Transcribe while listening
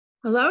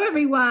Hello,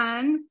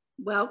 everyone.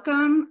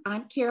 Welcome.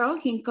 I'm Carol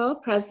Hinkle,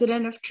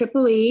 president of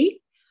EEE.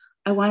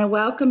 I want to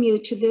welcome you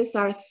to this,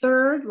 our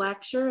third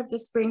lecture of the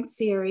spring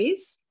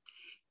series.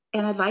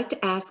 And I'd like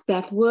to ask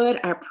Beth Wood,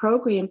 our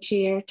program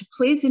chair, to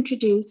please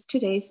introduce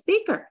today's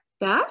speaker.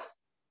 Beth?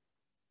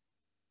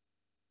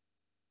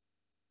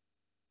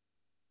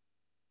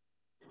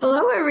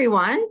 Hello,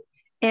 everyone.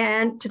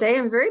 And today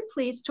I'm very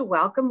pleased to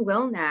welcome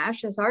Will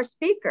Nash as our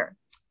speaker.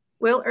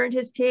 Will earned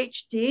his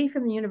PhD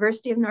from the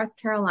University of North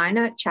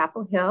Carolina at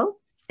Chapel Hill,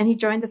 and he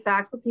joined the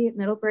faculty at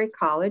Middlebury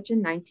College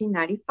in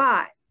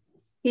 1995.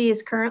 He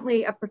is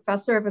currently a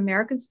professor of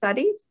American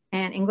Studies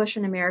and English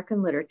and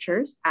American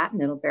Literatures at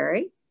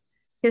Middlebury.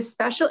 His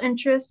special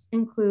interests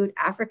include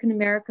African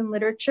American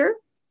literature,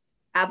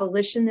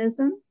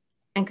 abolitionism,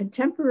 and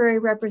contemporary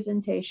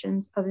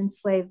representations of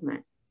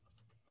enslavement.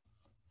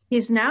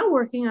 He's now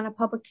working on a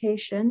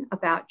publication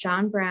about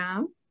John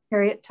Brown,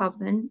 Harriet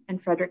Tubman,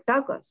 and Frederick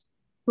Douglass,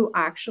 who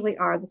actually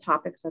are the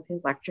topics of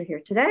his lecture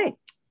here today.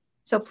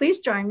 So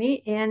please join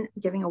me in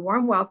giving a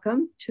warm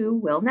welcome to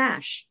Will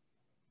Nash.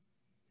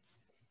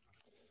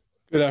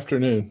 Good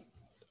afternoon.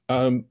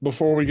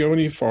 Before we go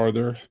any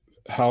farther,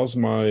 how's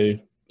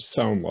my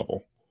sound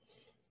level?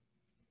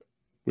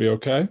 We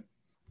okay?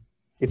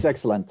 It's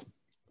excellent.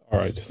 All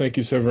right. Thank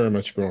you so very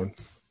much, Bjorn.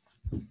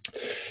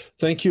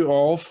 Thank you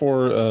all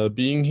for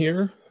being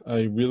here.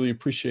 I really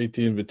appreciate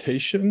the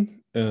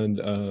invitation, and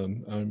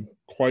I'm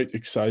quite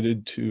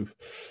excited to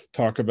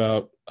talk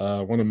about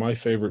one of my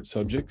favorite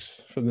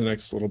subjects for the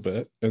next little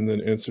bit, and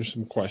then answer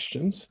some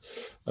questions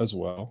as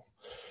well.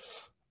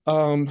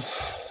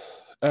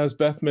 As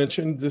Beth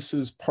mentioned, this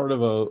is part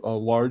of a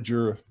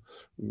larger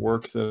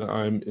work that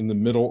I'm in the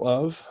middle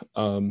of,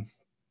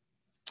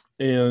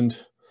 and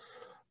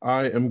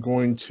I am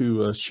going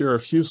to share a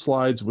few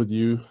slides with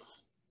you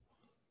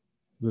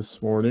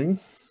this morning,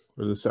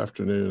 or this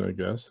afternoon, I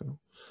guess.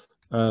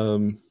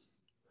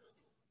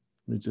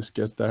 Let me just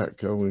get that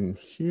going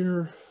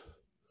here.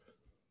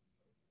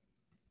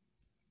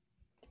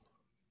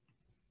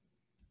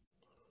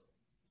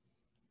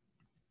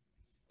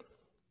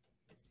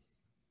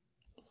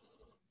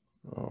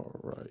 All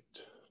right.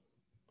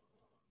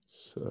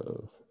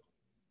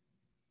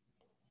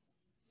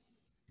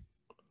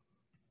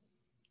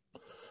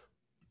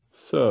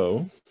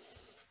 So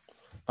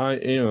I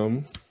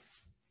am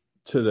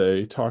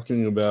today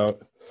talking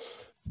about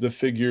the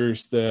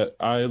figures that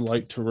I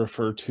like to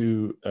refer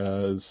to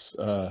as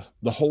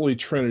the Holy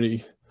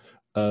Trinity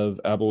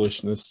of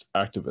abolitionist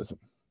activism.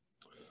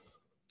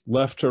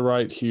 Left to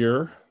right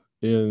here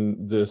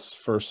in this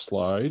first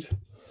slide,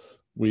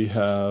 we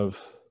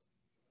have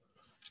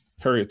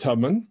Harriet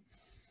Tubman,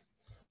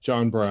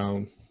 John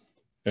Brown,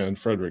 and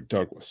Frederick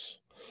Douglass.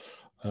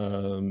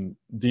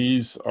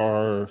 These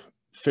are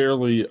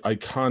fairly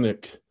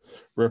iconic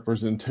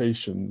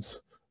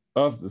representations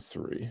of the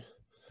three.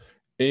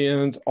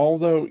 And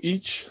although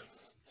each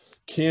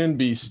can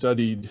be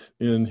studied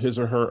in his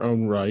or her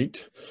own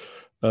right,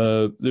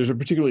 there's a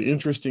particularly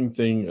interesting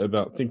thing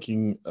about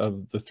thinking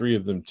of the three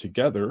of them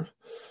together.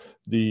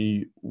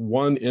 The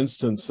one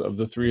instance of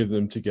the three of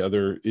them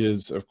together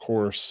is, of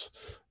course,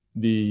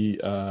 the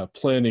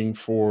planning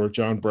for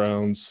John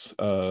Brown's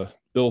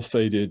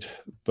ill-fated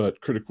but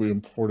critically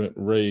important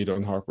raid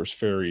on Harper's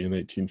Ferry in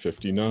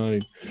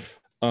 1859.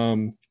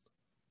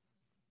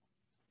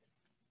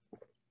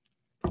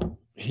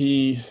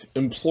 He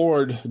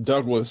implored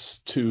Douglass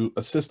to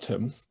assist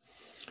him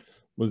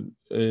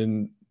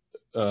in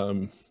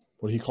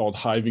what he called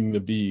hiving the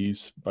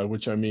bees, by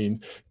which I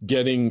mean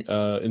getting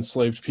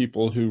enslaved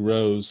people who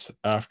rose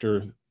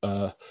after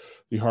the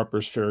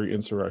Harper's Ferry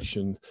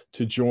insurrection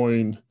to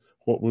join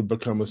what would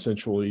become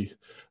essentially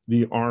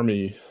the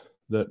army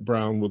that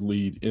Brown would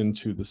lead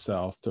into the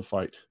South to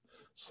fight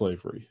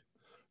slavery.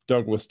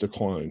 Douglass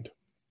declined.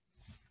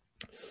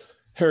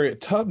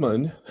 Harriet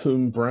Tubman,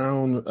 whom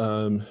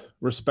Brown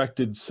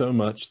respected so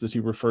much that he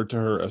referred to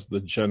her as the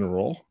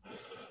general,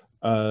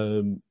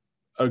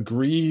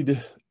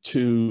 agreed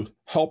to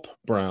help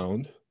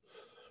Brown,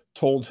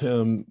 told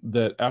him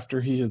that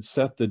after he had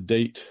set the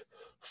date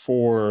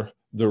for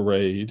the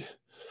raid,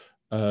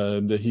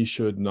 that he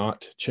should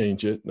not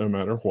change it no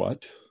matter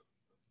what.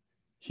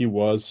 He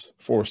was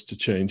forced to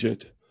change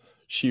it.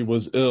 She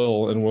was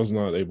ill and was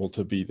not able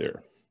to be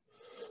there.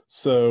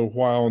 So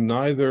while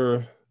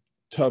neither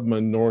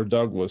Tubman nor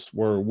Douglass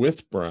were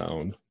with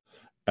Brown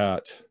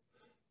at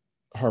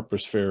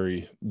Harper's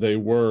Ferry, they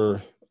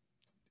were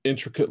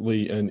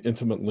intricately and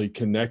intimately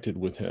connected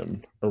with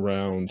him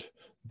around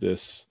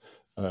this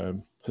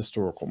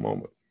historical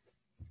moment.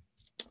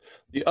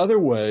 The other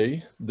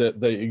way that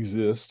they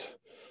exist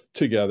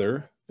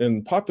together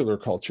in popular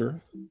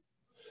culture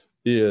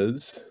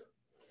is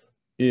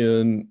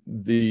in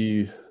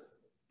the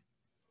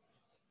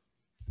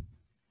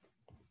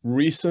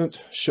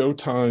recent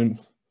Showtime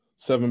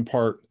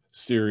 7-part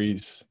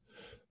series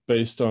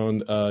based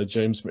on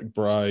James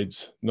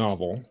McBride's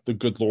novel, The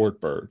Good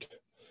Lord Bird.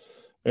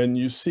 And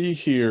you see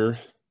here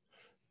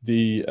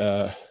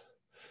the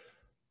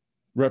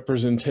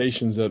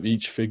representations of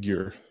each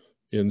figure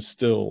in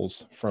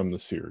stills from the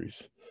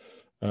series.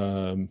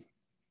 I'm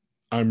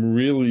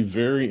really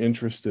very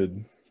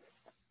interested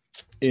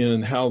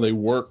in how they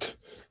work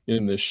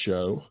in this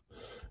show.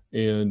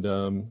 And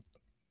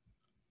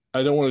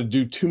I don't want to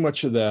do too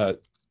much of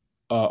that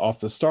off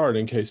the start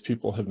in case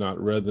people have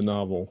not read the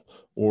novel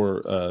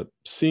or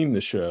seen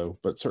the show,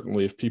 but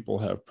certainly if people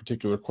have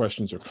particular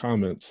questions or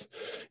comments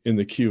in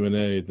the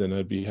Q&A, then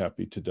I'd be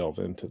happy to delve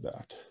into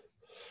that.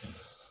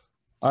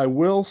 I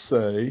will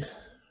say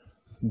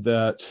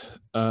that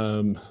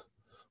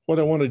what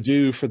I want to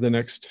do for the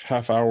next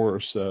half hour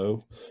or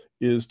so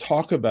is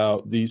talk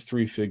about these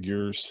three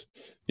figures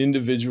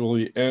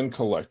individually and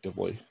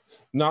collectively,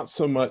 not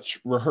so much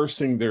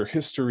rehearsing their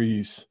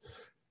histories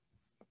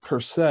per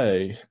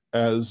se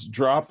as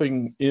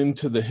dropping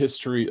into the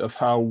history of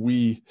how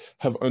we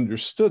have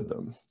understood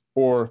them,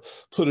 or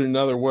put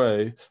another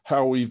way,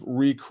 how we've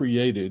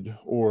recreated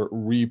or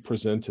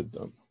represented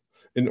them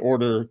in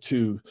order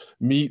to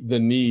meet the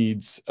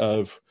needs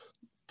of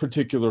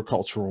particular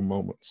cultural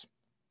moments.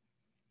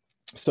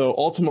 So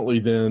ultimately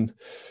then,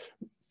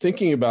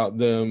 thinking about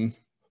them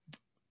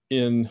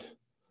in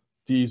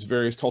these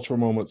various cultural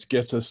moments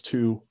gets us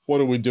to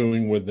what are we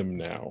doing with them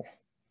now?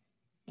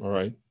 All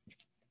right.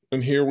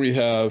 And here we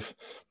have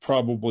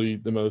probably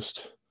the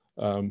most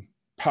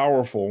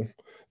powerful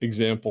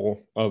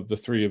example of the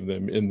three of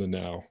them in the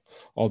now,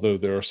 although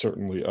there are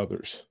certainly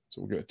others.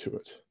 So we'll get to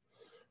it.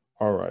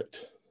 All right.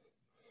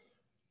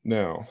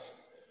 Now,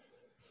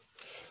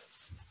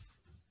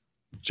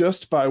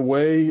 just by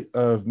way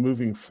of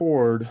moving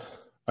forward,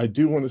 I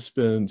do want to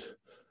spend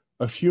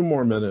a few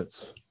more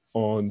minutes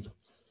on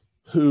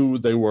who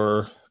they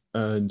were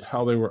and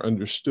how they were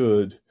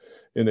understood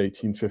in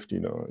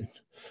 1859.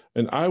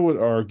 And I would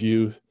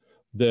argue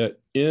that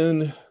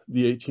in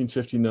the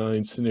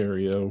 1859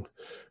 scenario,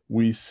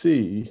 we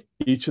see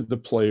each of the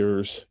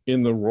players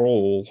in the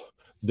role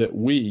that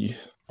we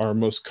are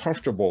most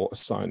comfortable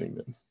assigning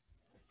them.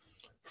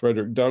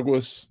 Frederick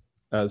Douglass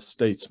as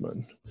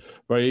statesman.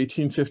 By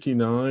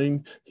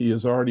 1859, he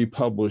has already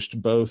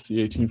published both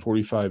the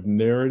 1845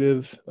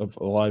 narrative of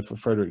the life of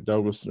Frederick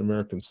Douglass, an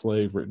American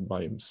slave, written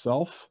by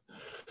himself,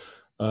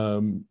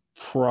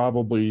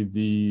 probably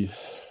the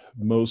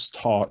most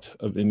taught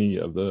of any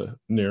of the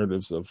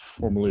narratives of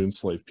formerly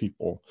enslaved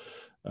people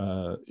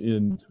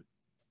in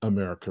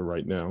America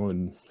right now,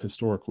 and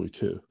historically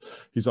too.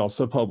 He's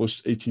also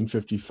published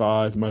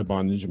 1855, My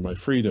Bondage and My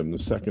Freedom, the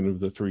second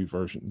of the three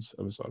versions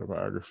of his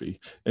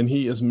autobiography. And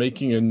he is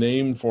making a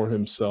name for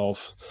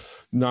himself,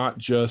 not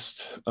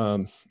just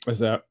as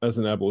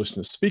an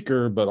abolitionist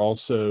speaker, but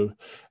also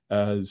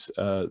as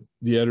the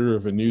editor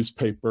of a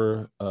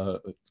newspaper,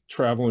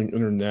 traveling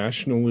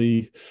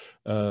internationally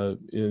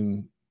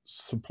in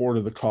support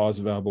of the cause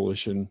of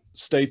abolition.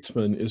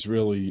 Statesman is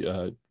really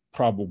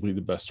probably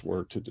the best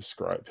word to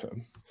describe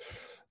him.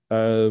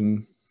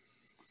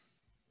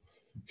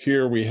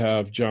 Here we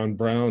have John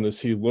Brown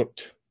as he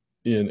looked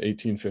in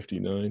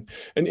 1859.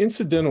 And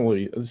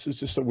incidentally, this is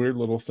just a weird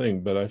little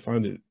thing, but I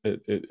find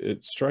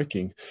it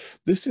striking.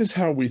 This is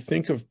how we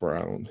think of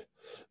Brown,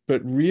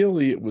 but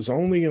really it was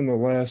only in the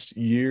last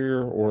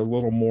year or a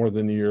little more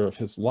than a year of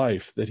his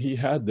life that he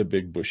had the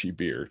big bushy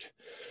beard.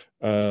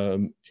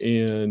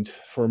 And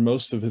for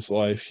most of his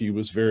life, he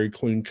was very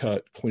clean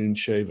cut, clean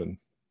shaven,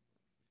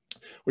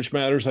 which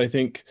matters, I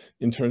think,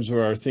 in terms of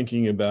our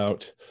thinking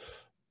about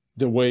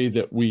the way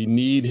that we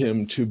need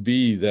him to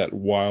be that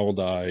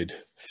wild-eyed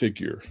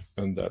figure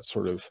and that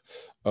sort of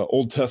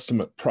Old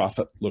Testament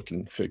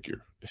prophet-looking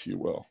figure, if you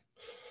will.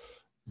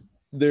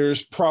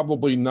 There's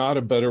probably not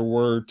a better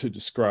word to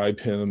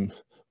describe him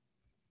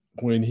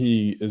when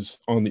he is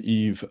on the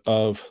eve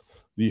of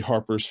the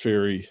Harper's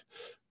Ferry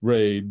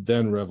raid,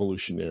 then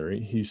revolutionary.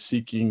 He's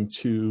seeking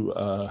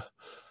to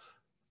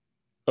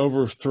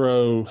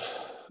overthrow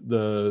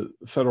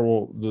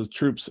the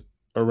troops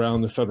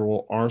around the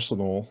federal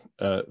arsenal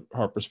at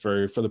Harper's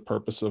Ferry for the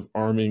purpose of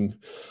arming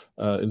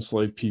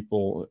enslaved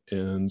people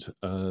and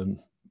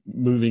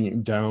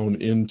moving down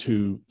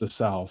into the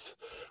South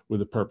with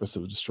the purpose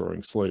of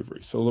destroying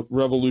slavery. So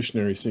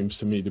revolutionary seems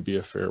to me to be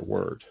a fair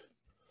word.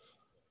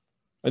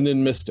 And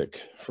then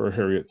mystic for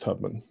Harriet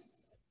Tubman.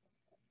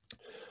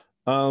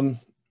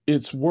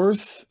 It's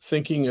worth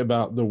thinking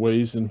about the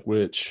ways in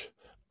which,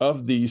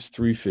 of these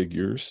three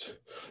figures,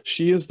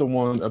 she is the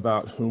one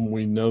about whom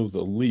we know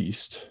the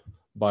least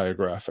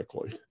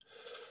biographically.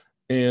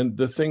 And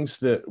the things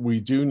that we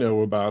do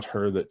know about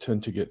her that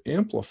tend to get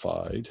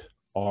amplified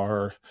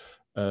are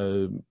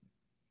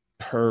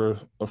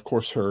of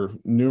course, her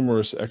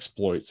numerous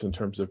exploits in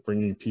terms of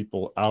bringing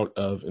people out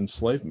of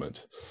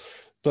enslavement,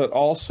 but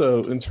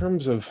also in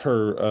terms of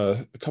her,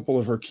 a couple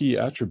of her key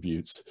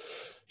attributes.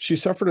 She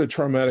suffered a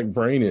traumatic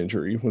brain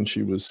injury when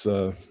she was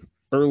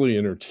early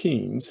in her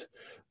teens,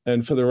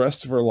 and for the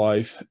rest of her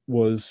life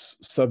was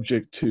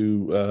subject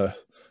to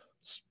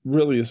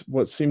really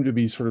what seemed to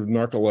be sort of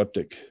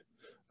narcoleptic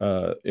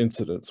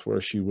incidents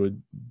where she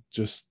would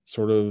just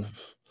sort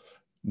of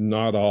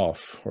nod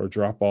off or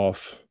drop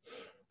off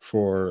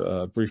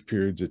for brief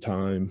periods of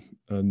time.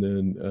 And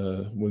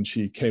then when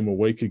she came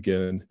awake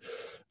again,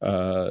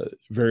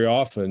 very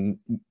often,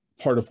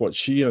 part of what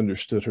she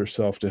understood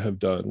herself to have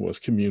done was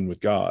commune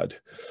with God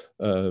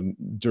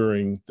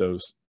during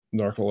those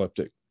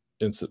narcoleptic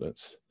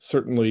incidents.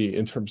 Certainly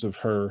in terms of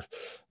her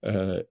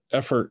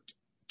effort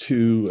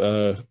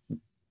to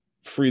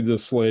free the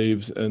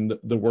slaves and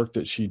the work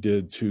that she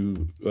did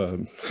to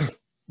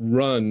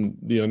run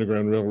the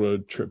Underground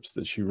Railroad trips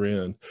that she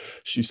ran,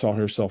 she saw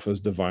herself as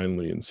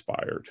divinely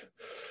inspired.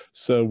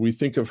 So we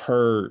think of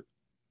her,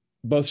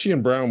 both she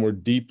and Brown were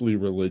deeply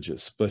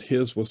religious, but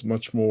his was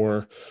much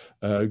more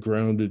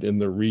grounded in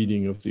the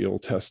reading of the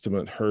Old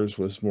Testament. Hers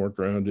was more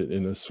grounded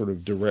in a sort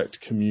of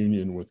direct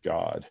communion with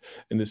God.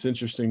 And it's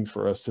interesting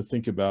for us to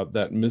think about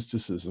that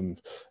mysticism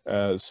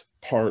as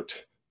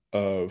part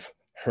of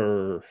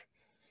her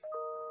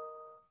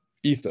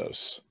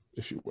ethos,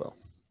 if you will.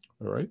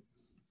 All right.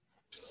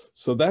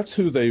 So that's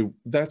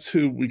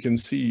who we can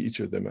see each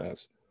of them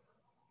as.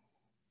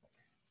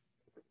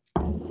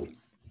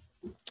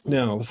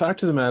 Now, the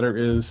fact of the matter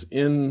is,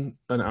 in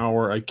an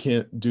hour, I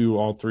can't do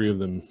all three of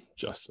them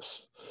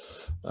justice.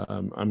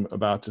 I'm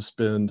about to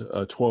spend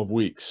 12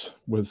 weeks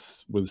with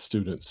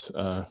students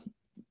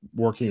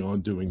working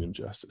on doing them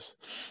justice.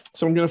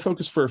 So I'm going to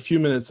focus for a few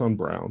minutes on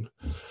Brown.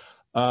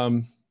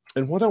 And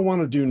what I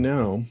want to do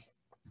now,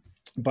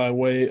 by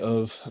way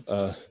of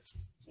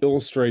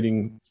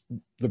illustrating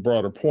the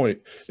broader point,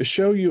 is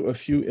show you a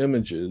few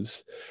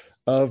images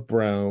of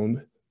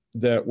Brown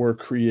that were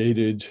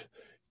created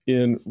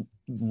in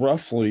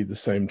roughly the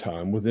same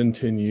time, within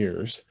 10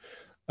 years,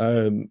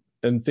 and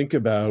think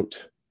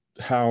about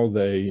how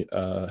they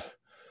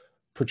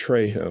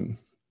portray him,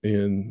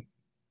 and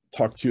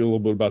talk to you a little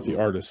bit about the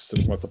artists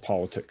and what the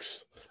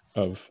politics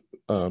of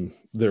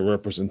their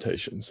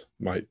representations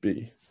might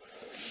be.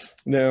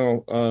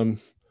 Now,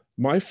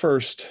 my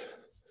first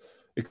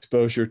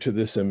exposure to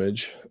this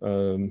image,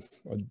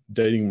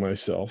 dating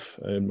myself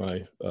in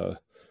my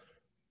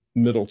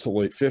middle to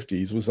late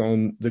 50s, was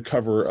on the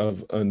cover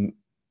of an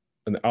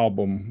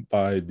album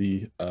by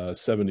the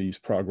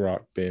 70s prog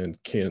rock band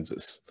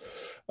Kansas.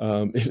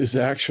 It is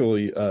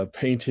actually a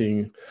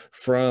painting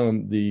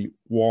from the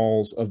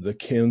walls of the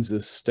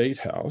Kansas State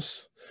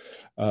House.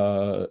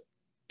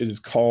 It is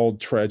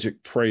called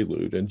Tragic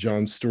Prelude, and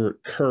John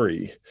Stewart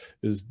Curry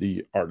is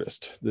the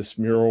artist. This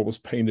mural was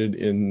painted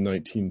in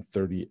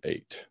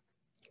 1938.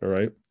 All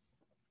right.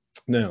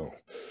 Now,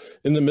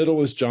 in the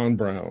middle is John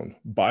Brown,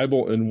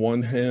 Bible in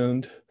one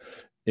hand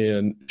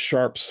and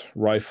Sharp's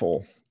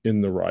rifle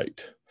in the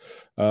right.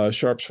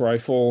 Sharp's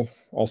rifle,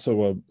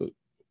 also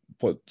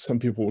what some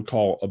people would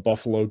call a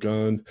buffalo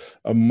gun,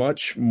 a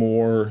much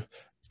more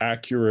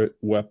accurate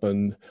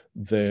weapon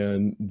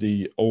than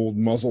the old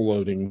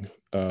muzzle-loading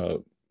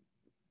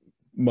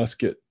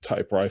musket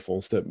type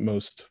rifles that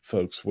most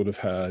folks would have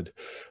had.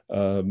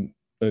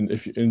 And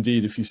if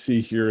you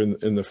see here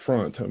in the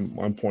front,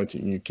 I'm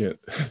pointing, you can't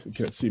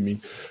see me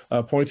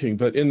pointing,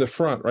 but in the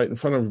front, right in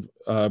front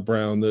of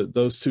Brown,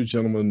 those two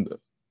gentlemen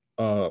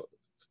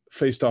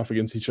faced off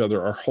against each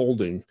other are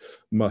holding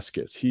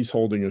muskets. He's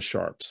holding a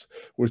Sharps,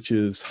 which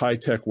is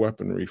high-tech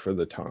weaponry for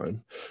the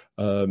time.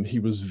 He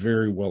was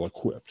very well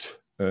equipped.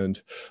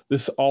 And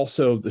this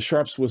also, the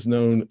Sharps was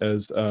known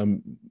as,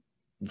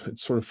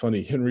 it's sort of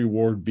funny, Henry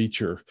Ward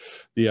Beecher,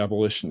 the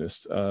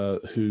abolitionist,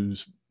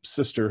 whose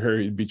sister,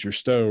 Harriet Beecher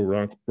Stowe,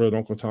 wrote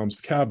Uncle Tom's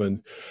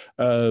Cabin,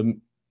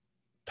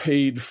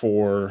 paid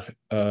for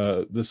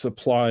the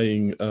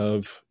supplying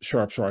of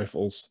Sharps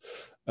rifles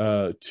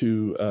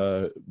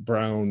to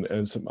Brown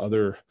and some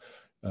other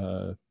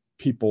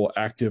people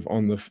active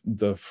on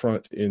the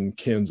front in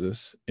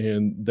Kansas,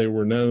 and they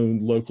were known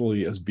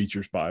locally as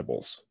Beecher's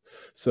Bibles.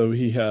 So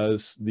he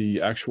has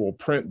the actual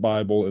print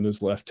Bible in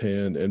his left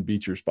hand and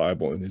Beecher's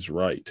Bible in his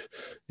right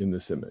in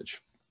this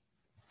image.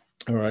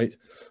 All right.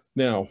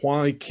 Now,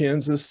 why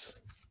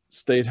Kansas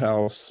State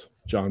House,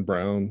 John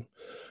Brown?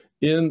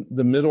 In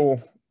the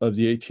middle of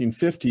the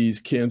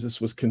 1850s, Kansas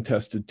was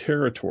contested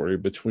territory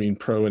between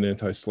pro and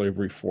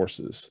anti-slavery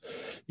forces.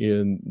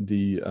 In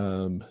the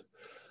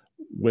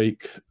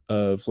wake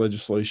of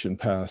legislation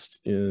passed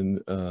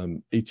in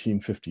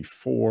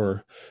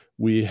 1854,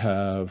 we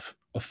have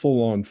a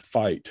full-on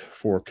fight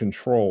for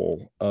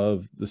control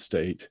of the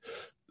state.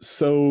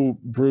 So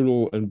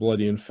brutal and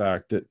bloody, in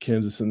fact, that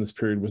Kansas in this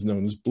period was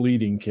known as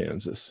Bleeding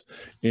Kansas.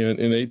 And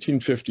in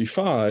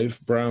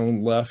 1855,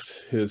 Brown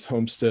left his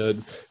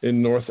homestead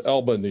in North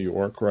Elba, New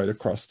York, right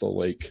across the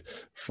lake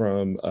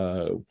from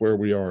where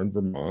we are in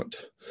Vermont,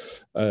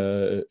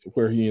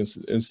 where he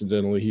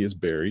incidentally he is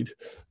buried,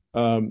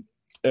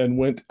 and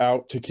went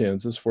out to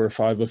Kansas, where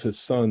 5 of his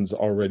sons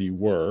already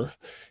were.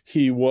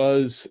 He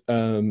was,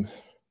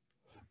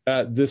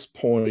 at this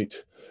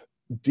point,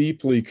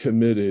 deeply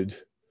committed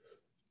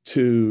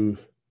to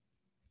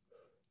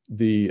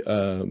the,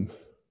 I'm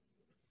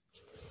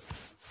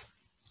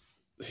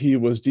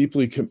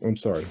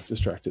sorry,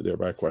 distracted there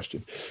by a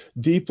question,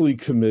 deeply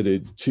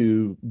committed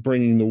to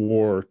bringing the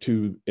war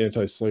to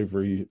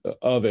anti-slavery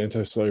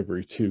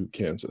to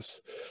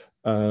Kansas.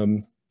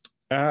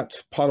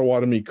 at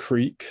Pottawatomie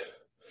Creek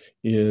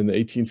in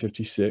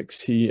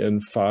 1856, he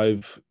and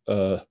 5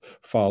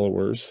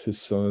 followers,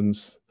 his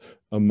sons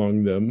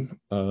among them,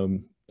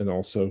 and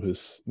also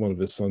one of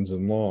his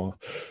sons-in-law,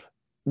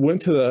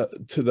 went to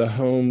the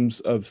homes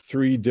of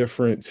 3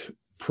 different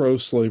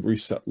pro-slavery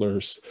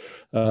settlers,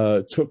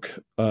 took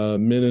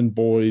men and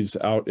boys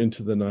out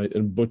into the night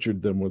and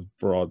butchered them with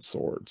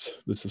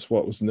broadswords. This is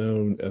what was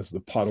known as the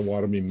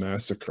Pottawatomie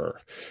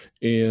Massacre.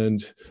 And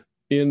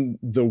in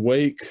the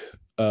wake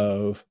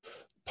of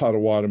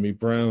Pottawatomie,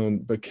 Brown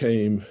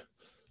became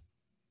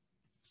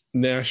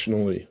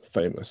nationally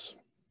famous.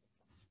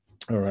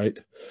 All right.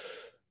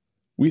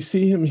 We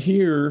see him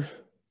here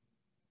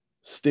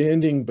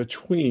standing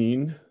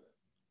between,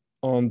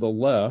 on the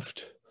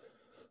left,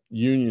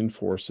 Union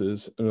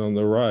forces, and on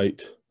the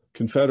right,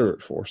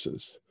 Confederate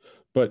forces.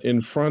 But in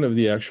front of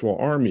the actual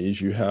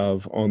armies, you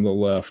have on the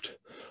left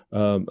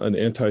an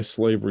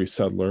anti-slavery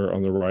settler,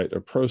 on the right, a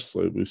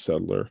pro-slavery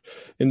settler.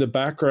 In the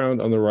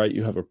background on the right,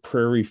 you have a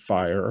prairie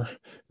fire.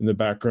 In the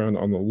background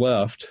on the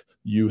left,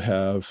 you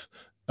have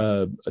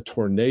a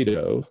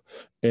tornado.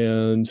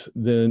 And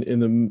then in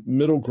the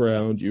middle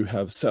ground, you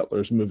have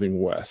settlers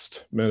moving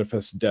west,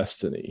 manifest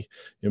destiny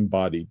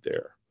embodied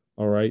there.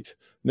 All right.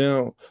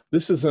 Now,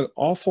 this is an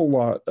awful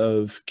lot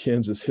of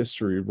Kansas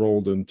history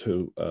rolled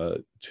into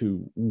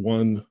to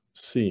one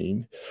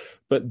scene,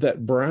 but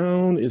that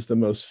Brown is the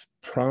most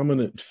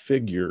prominent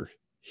figure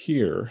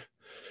here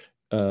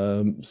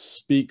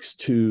speaks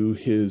to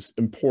his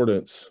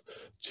importance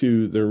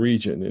to the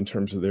region in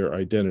terms of their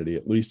identity,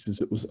 at least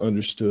as it was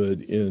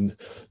understood in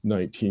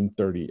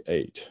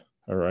 1938.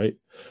 All right.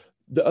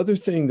 The other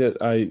thing that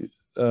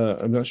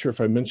I'm not sure if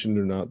I mentioned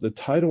or not, the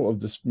title of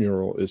this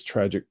mural is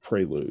Tragic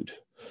Prelude.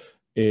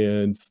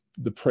 And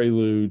the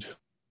prelude,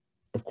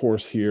 of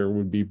course, here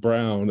would be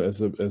Brown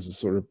as a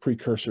sort of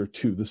precursor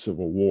to the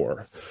Civil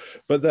War.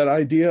 But that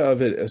idea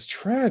of it as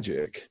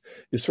tragic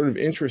is sort of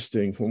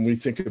interesting when we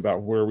think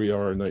about where we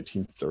are in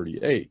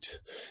 1938.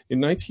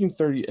 In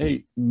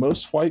 1938,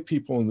 most white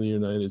people in the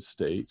United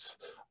States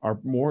are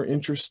more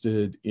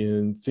interested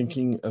in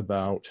thinking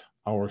about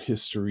our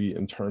history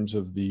in terms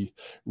of the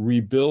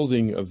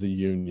rebuilding of the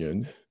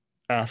Union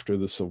after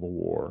the Civil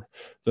War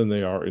than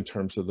they are in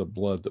terms of the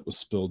blood that was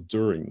spilled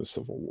during the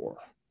Civil War,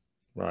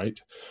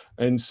 right?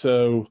 And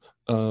so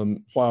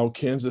while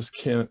Kansas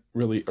can't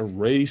really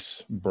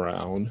erase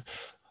Brown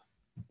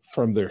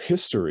from their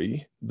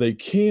history, they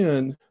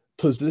can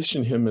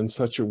position him in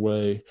such a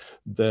way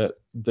that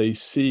they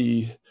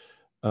see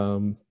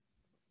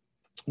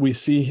we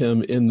see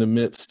him in the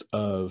midst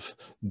of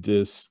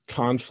this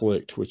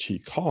conflict which he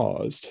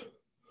caused,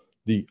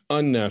 the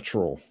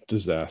unnatural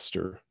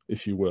disaster,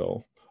 if you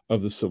will,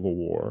 of the Civil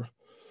War.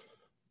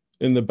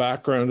 In the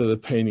background of the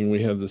painting,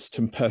 we have this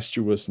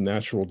tempestuous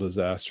natural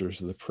disasters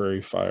of the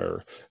prairie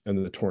fire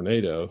and the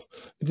tornado.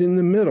 And in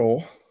the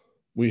middle,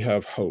 we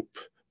have hope,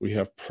 we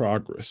have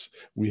progress,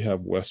 we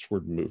have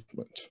westward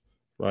movement,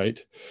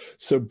 right?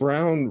 So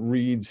Brown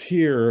reads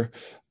here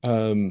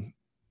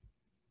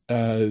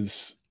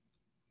as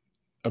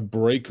a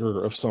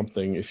breaker of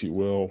something, if you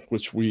will,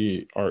 which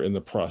we are in the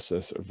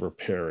process of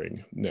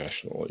repairing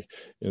nationally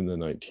in the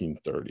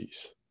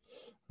 1930s.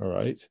 All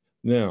right.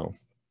 Now,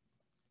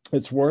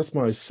 it's worth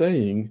my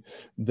saying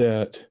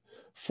that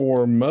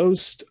for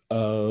most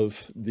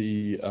of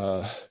the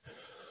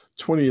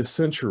 20th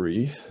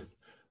century,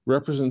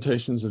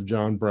 representations of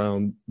John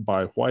Brown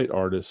by white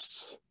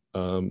artists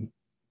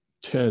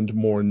tend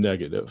more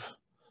negative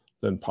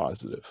than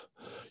positive.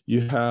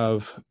 You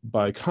have,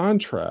 by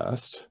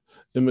contrast,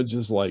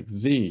 images like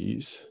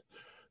these,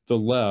 the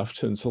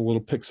left, and it's a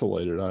little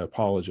pixelated, I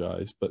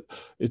apologize, but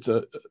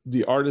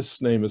the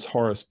artist's name is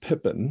Horace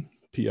Pippin,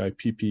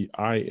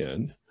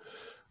 Pippin,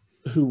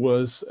 who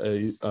was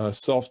a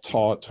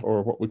self-taught,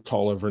 or what we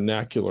call a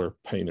vernacular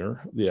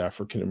painter, the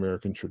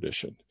African-American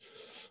tradition.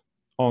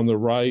 On the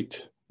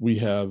right, we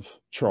have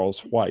Charles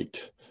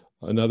White,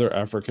 another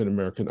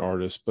African-American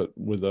artist, but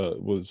with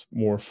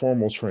more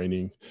formal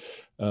training.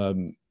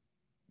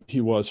 He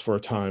was for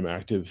a time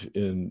active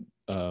in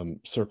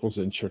circles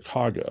in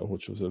Chicago,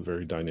 which was a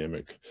very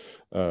dynamic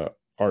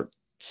art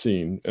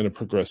scene and a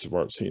progressive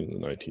art scene in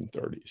the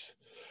 1930s.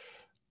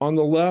 On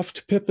the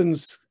left,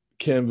 Pippin's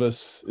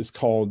canvas is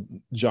called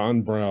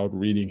John Brown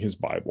Reading His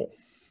Bible.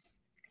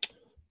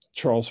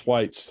 Charles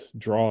White's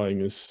drawing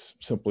is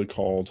simply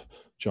called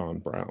John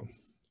Brown.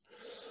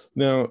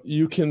 Now,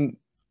 you can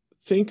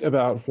think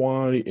about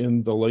why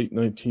in the late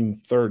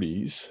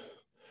 1930s,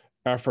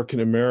 African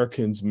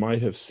Americans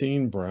might have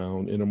seen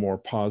Brown in a more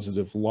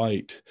positive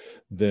light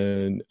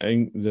than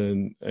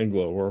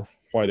Anglo or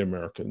white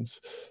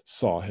Americans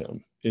saw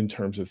him, in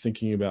terms of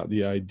thinking about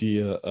the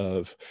idea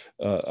of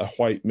a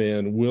white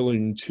man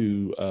willing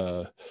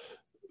to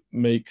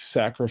make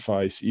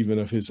sacrifice even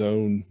of his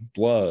own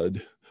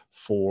blood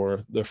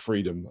for the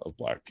freedom of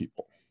Black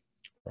people,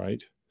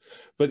 right?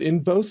 But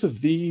in both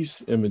of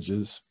these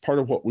images, part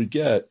of what we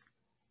get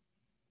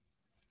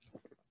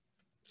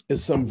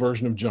is some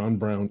version of John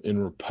Brown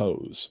in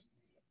repose,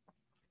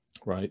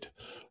 right?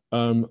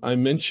 I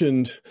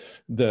mentioned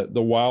that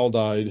the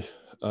wild-eyed,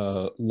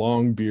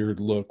 long beard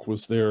look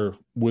was there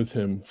with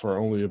him for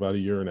only about a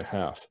year and a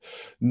half.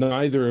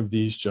 Neither of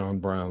these John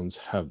Browns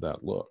have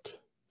that look.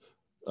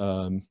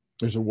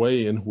 There's a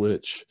way in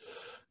which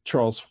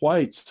Charles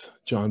White's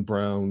John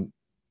Brown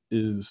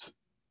is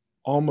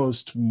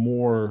almost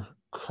more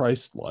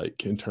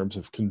Christ-like in terms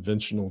of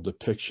conventional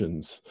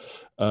depictions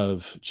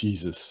of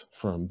Jesus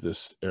from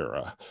this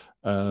era.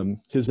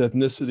 His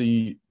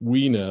ethnicity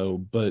we know,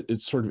 but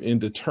it's sort of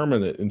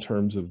indeterminate in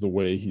terms of the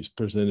way he's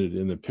presented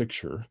in the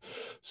picture,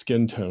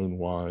 skin tone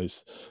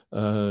wise,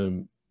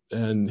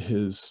 and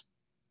his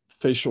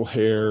facial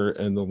hair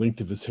and the length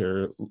of his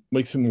hair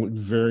makes him look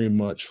very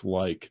much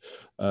like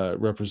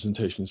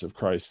representations of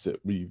Christ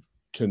that we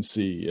can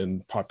see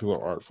in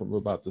popular art from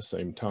about the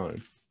same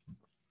time.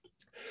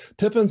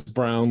 Pippin's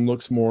Brown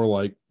looks more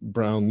like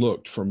Brown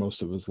looked for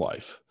most of his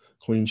life.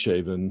 Clean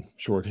shaven,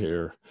 short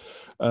hair.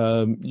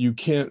 You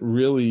can't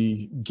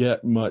really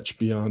get much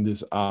beyond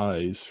his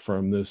eyes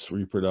from this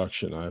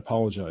reproduction. I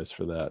apologize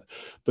for that.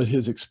 But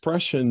his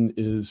expression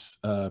is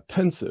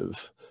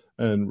pensive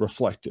and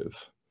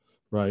reflective,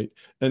 right?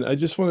 And I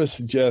just want to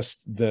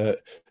suggest that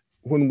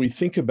when we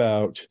think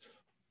about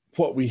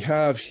what we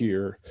have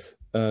here,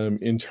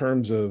 in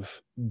terms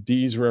of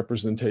these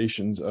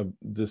representations of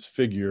this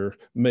figure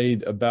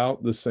made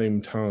about the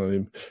same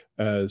time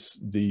as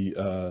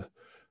the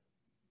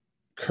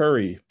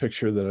Curry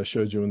picture that I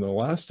showed you in the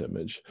last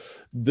image,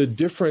 the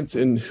difference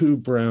in who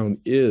Brown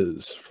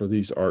is for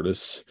these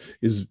artists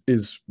is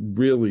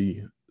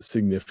really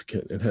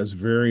significant. It has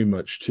very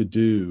much to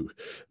do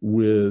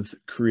with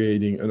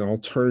creating an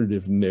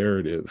alternative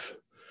narrative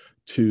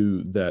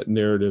to that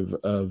narrative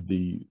of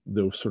the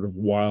sort of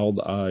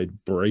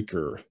wild-eyed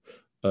breaker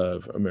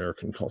of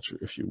American culture,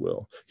 if you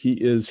will. He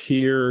is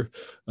here,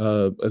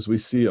 as we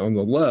see on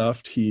the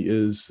left, he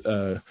is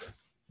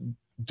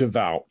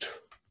devout,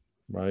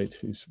 right?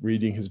 He's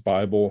reading his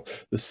Bible.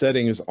 The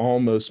setting is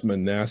almost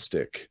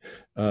monastic.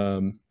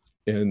 And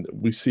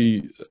we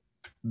see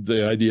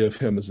the idea of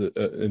him as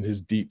in his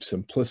deep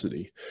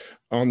simplicity.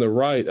 On the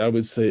right, I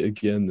would say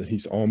again that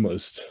he's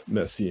almost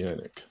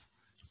messianic,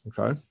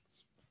 okay?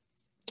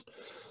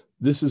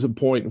 This is a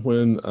point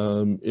when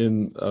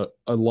in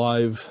a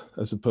live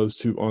as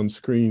opposed to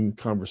on-screen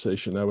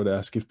conversation, I would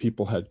ask if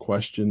people had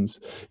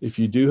questions. If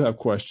you do have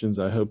questions,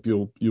 I hope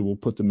you will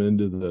put them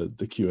into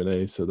the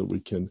Q&A so that we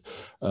can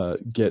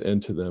get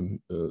into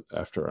them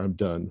after I'm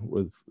done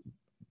with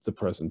the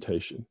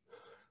presentation.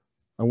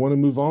 I want to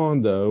move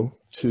on though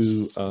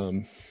to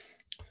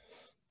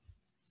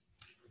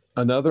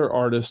another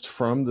artist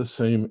from the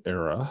same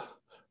era,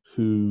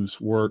 whose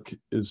work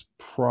is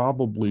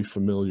probably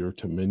familiar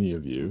to many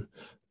of you,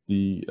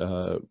 the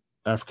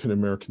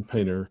African-American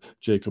painter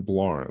Jacob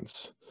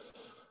Lawrence.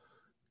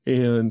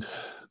 And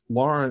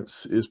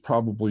Lawrence is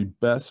probably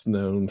best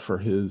known for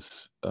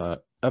his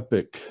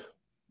epic,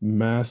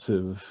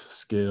 massive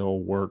scale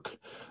work,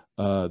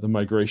 The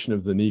Migration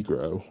of the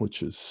Negro,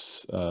 which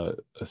is a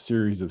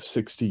series of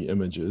 60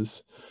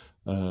 images,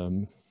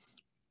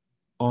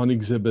 on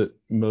exhibit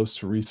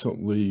most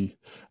recently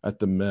at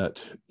the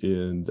Met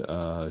in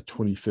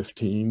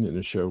 2015 in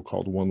a show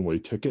called One Way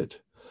Ticket.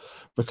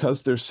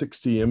 Because there's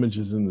 60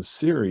 images in the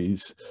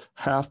series,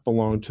 half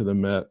belong to the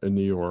Met in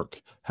New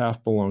York,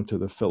 half belong to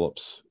the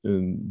Phillips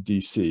in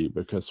DC,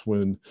 because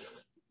when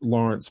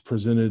Lawrence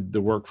presented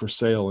the work for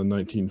sale in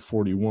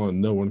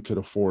 1941, no one could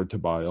afford to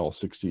buy all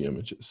 60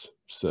 images.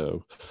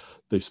 So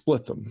they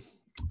split them.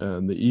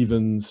 And the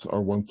evens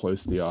are one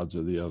place, the odds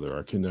are the other.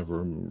 I can never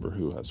remember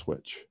who has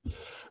which.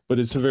 But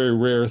it's a very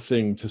rare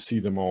thing to see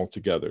them all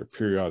together.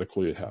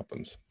 Periodically it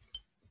happens.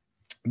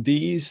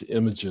 These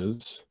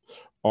images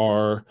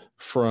are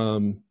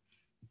from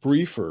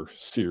briefer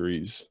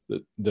series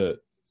that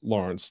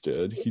Lawrence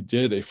did. He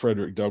did a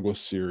Frederick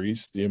Douglass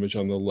series. The image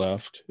on the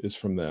left is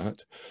from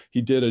that.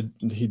 He did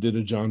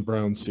a John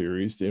Brown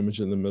series. The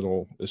image in the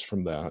middle is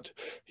from that.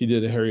 He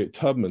did a Harriet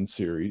Tubman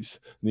series.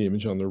 And the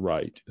image on the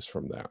right is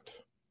from that.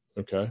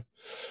 Okay.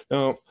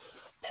 Now,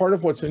 part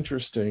of what's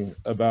interesting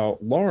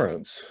about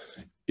Lawrence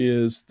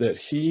is that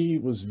he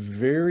was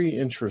very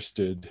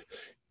interested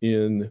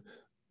in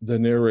the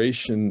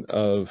narration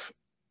of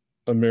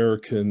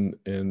American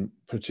and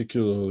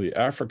particularly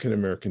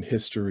African-American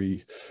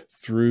history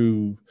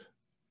through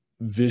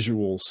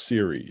visual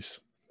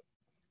series.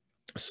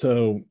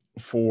 So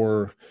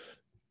for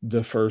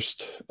the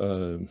first,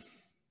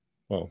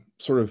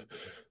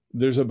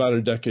 there's about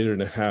a decade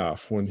and a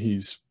half when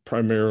he's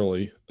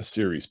primarily a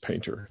series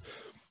painter.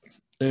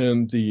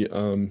 And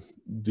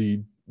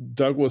the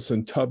Douglass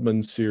and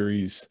Tubman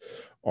series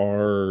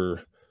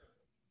are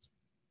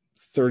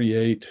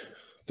 38,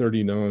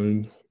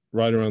 39,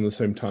 right around the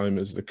same time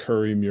as the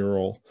Curry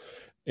mural.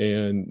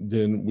 And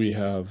then we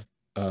have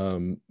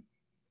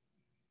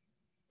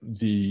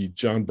the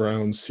John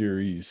Brown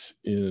series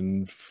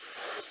in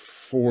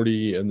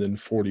 40, and then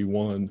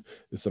 41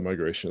 is The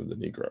Migration of the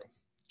Negro.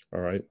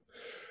 All right.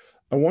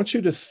 I want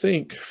you to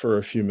think for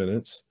a few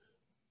minutes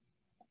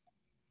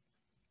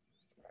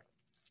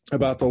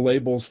about the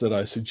labels that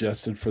I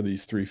suggested for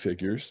these three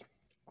figures: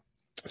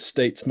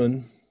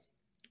 statesman,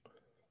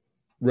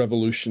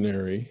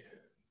 revolutionary,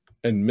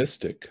 and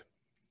mystic.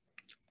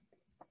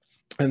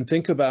 And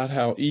think about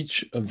how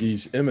each of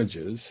these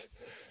images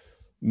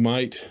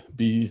might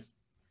be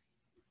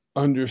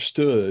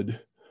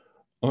understood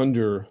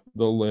under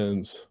the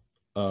lens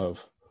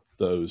of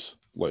those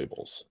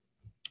labels,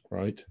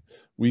 right?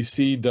 We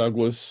see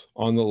Douglas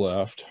on the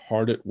left,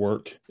 hard at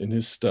work in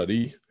his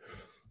study,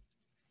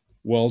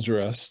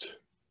 well-dressed,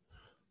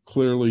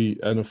 clearly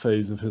in a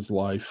phase of his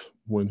life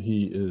when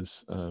he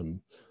is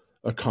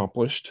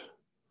accomplished,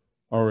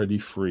 already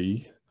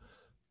free,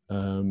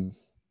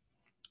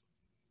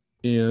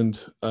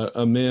 and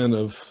a man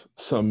of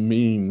some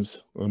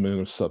means, a man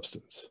of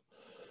substance.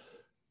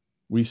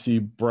 We see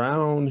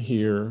Brown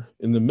here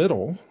in the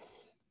middle,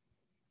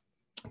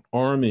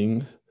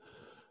 arming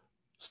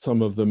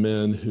some of the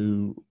men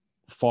who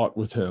fought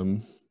with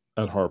him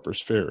at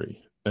Harper's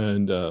Ferry.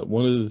 And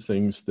one of the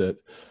things that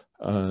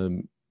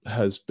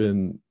has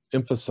been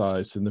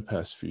emphasized in the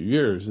past few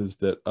years is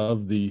that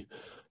of the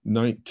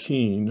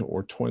 19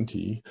 or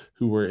 20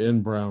 who were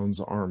in Brown's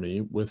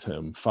army with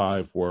him,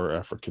 5 were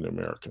African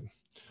American.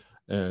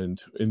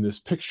 And in this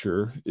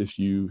picture, if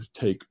you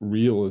take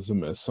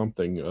realism as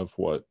something of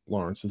what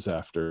Lawrence is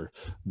after,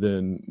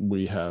 then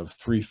we have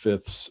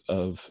 3/5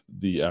 of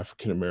the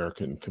African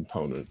American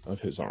component of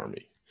his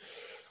army.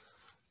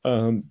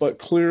 But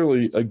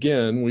clearly,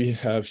 again, we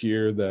have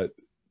here that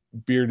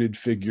bearded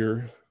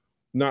figure,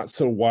 not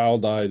so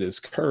wild-eyed as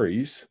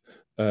Curry's,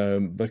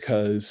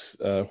 because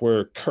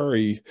where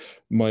Curry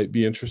might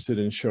be interested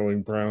in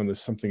showing Brown as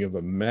something of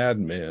a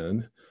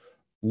madman,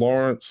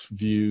 Lawrence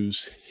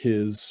views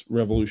his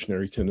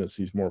revolutionary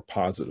tendencies more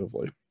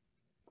positively.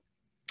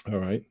 All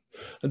right.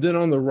 And then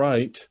on the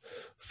right,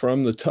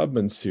 from the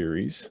Tubman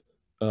series,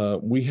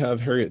 we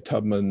have Harriet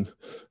Tubman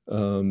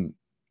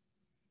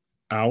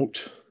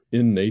out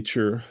in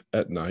nature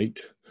at night.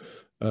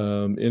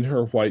 In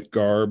her white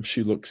garb,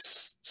 she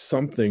looks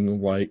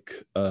something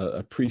like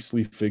a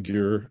priestly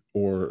figure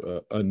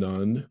or a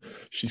nun.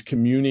 She's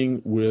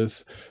communing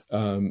with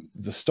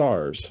the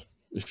stars,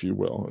 if you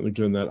will. And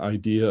again, that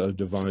idea of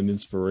divine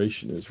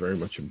inspiration is very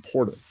much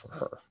important for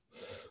her.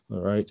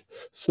 All right.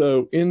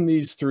 So in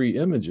these three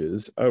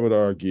images, I would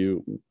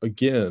argue,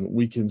 again,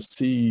 we can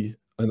see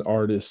an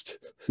artist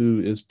who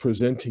is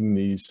presenting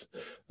these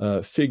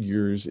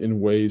figures in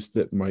ways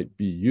that might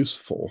be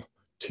useful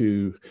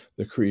to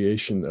the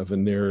creation of a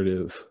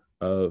narrative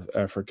of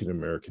African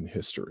American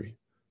history.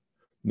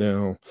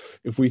 Now,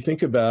 if we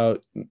think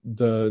about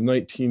the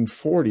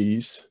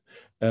 1940s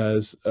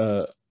as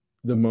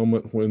the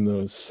moment when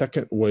the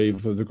second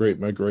wave of the Great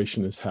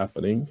Migration is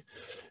happening,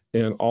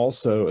 and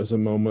also as a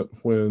moment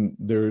when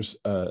there's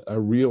a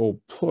real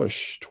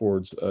push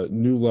towards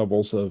new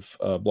levels of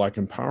Black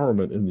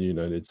empowerment in the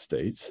United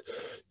States,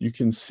 you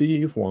can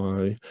see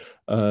why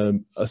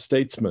a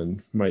statesman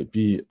might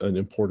be an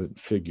important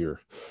figure.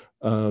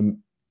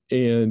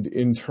 And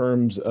in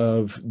terms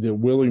of the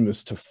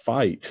willingness to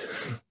fight,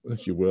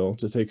 if you will,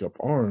 to take up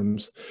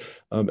arms,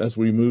 as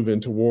we move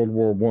into World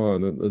War I,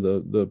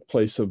 the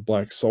place of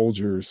Black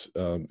soldiers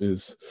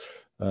is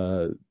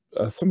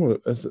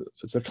somewhat,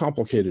 it's a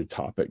complicated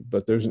topic,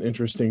 but there's an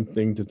interesting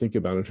thing to think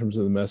about in terms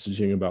of the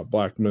messaging about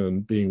Black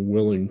men being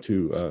willing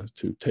to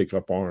take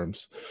up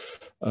arms.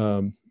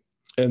 And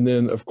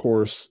then, of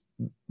course,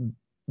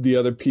 the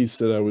other piece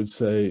that I would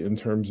say in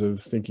terms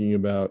of thinking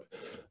about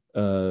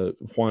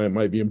why it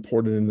might be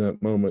important in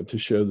that moment to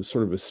show the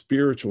sort of a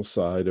spiritual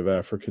side of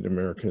African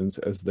Americans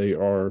as they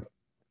are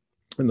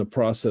in the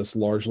process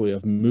largely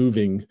of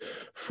moving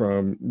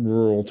from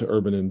rural to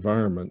urban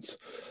environments.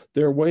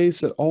 There are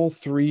ways that all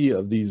three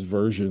of these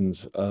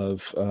versions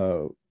of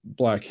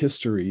Black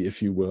history,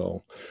 if you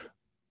will,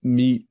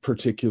 meet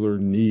particular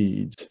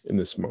needs in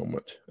this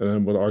moment. And I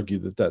would argue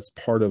that that's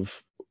part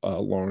of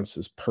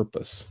Lawrence's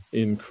purpose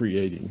in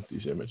creating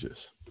these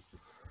images.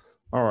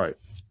 All right.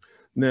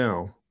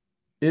 Now,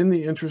 in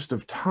the interest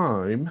of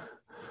time,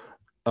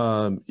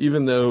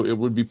 even though it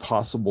would be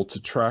possible to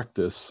track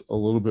this a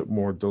little bit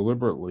more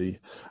deliberately,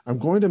 I'm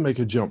going to make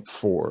a jump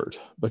forward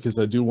because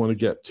I do want to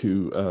get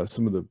to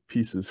some of the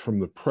pieces from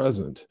the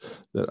present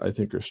that I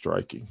think are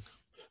striking.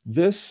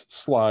 This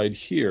slide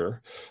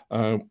here,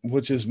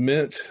 which is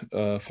meant,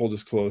 full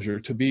disclosure,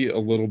 to be a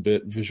little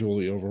bit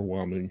visually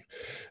overwhelming,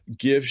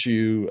 gives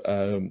you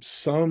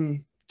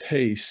some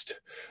taste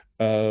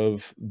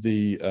of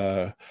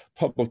the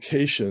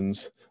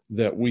publications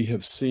that we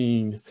have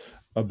seen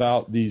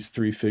about these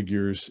three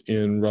figures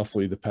in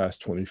roughly the past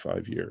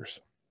 25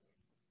 years.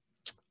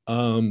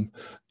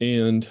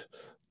 And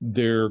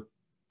they're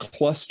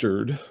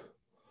clustered,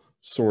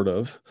 sort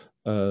of,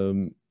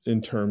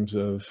 in terms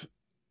of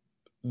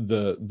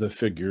the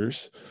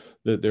figures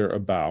that they're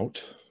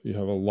about. You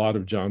have a lot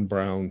of John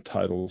Brown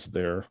titles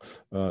there,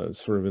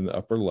 sort of in the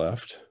upper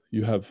left.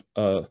 You have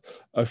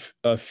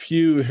a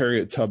few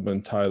Harriet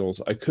Tubman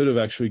titles. I could have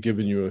actually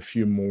given you a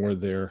few more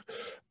there,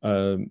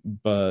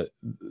 but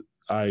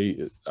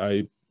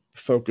I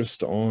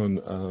focused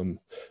on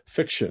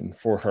fiction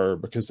for her,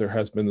 because there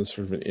has been this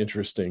sort of an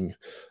interesting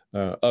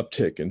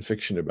uptick in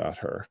fiction about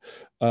her.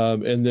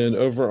 And then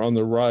over on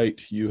the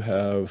right, you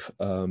have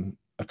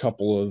a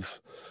couple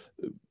of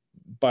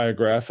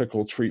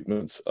biographical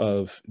treatments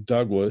of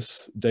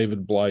Douglass,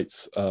 David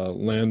Blight's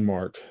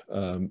landmark,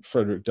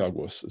 Frederick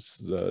Douglass. It's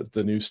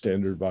the New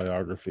Standard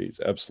biography. It's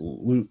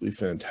absolutely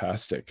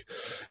fantastic.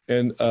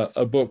 And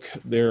a book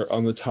there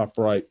on the top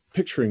right,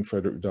 picturing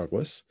Frederick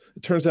Douglass.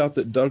 It turns out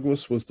that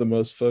Douglass was the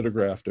most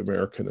photographed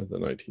American of the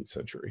 19th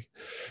century.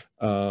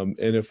 And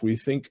if we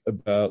think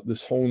about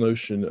this whole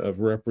notion of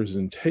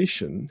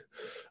representation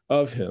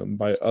of him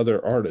by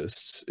other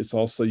artists, it's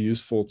also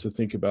useful to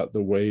think about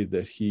the way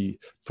that he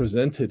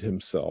presented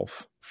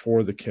himself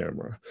for the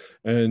camera.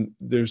 And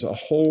there's a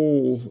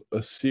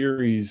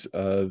series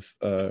of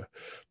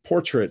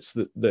portraits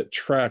that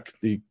track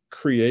the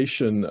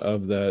creation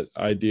of that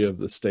idea of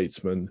the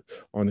statesman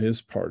on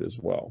his part as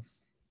well.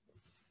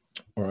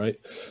 All right.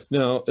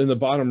 Now, in the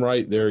bottom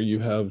right there, you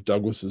have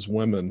Douglass's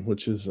Women,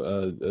 which is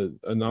a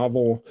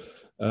novel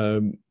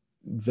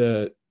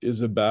that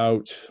is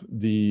about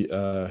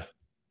the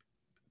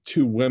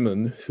two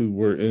women who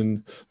were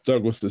in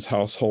Douglass's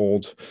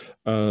household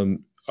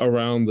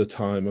around the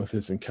time of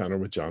his encounter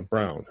with John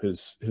Brown,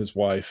 his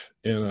wife,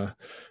 Anna,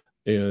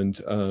 and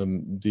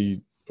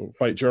the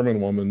white German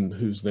woman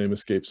whose name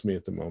escapes me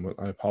at the moment,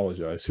 I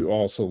apologize, who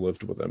also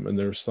lived with him. And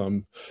there's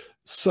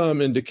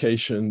some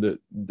indication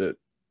that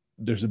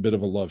there's a bit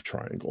of a love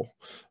triangle.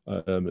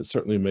 It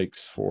certainly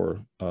makes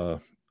for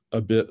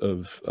a bit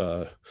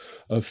of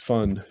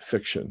fun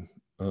fiction.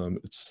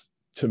 It's,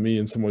 to me,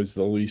 in some ways,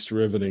 the least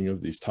riveting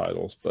of these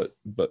titles, but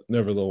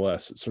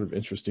nevertheless, it's sort of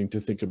interesting to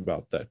think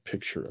about that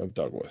picture of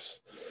Douglass.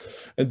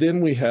 And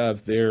then we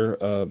have there,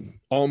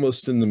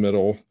 almost in the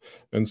middle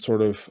and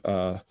sort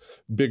of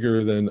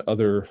bigger than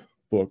other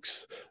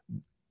books,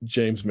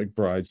 James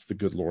McBride's The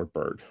Good Lord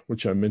Bird,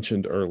 which I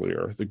mentioned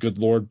earlier. The Good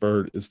Lord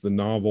Bird is the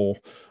novel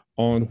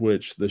on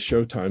which the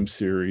Showtime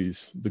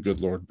series, The Good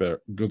Lord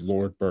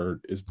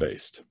Bird, is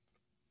based.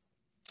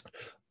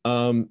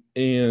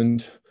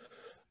 And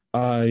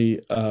I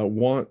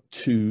want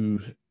to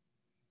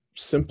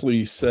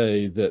simply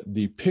say that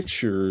the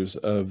pictures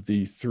of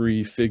the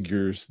three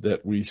figures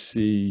that we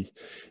see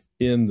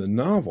in the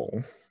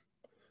novel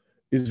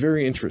is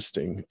very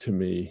interesting to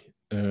me.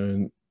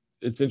 And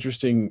it's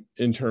interesting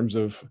in terms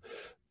of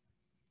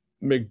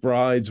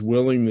McBride's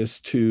willingness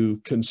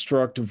to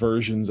construct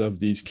versions of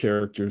these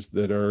characters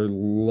that are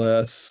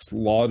less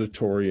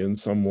laudatory in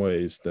some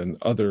ways than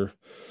other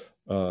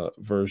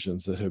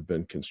versions that have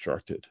been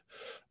constructed.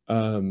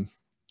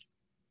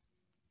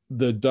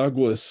 The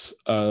Douglass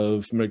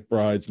of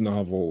McBride's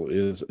novel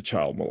is a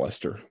child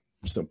molester,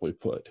 simply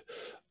put.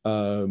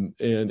 And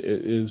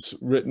it is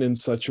written in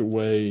such a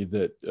way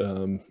that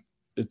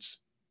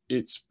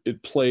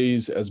it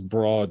plays as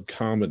broad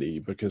comedy,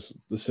 because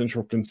the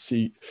central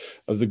conceit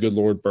of The Good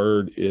Lord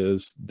Bird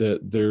is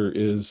that there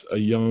is a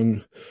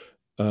young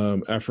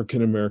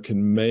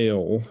African-American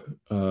male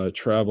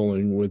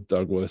traveling with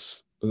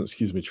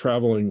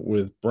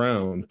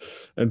Brown,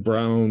 and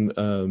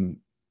Brown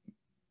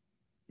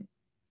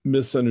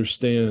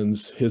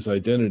misunderstands his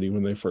identity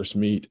when they first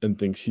meet and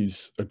thinks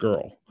he's a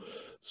girl.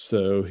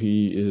 So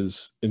he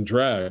is in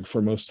drag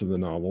for most of the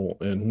novel.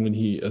 And when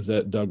he is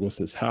at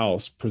Douglass's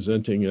house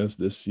presenting as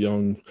this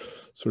young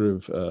sort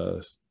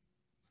of,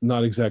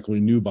 not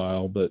exactly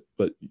nubile, but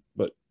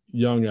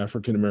young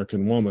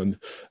African-American woman,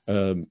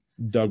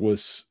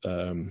 Douglass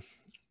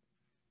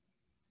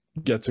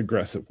gets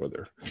aggressive with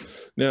her.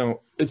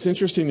 Now, it's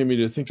interesting to me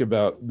to think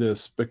about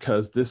this,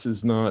 because this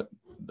is not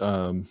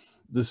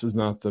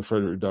the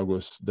Frederick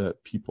Douglass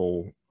that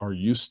people are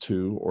used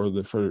to, or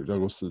the Frederick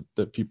Douglass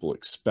that people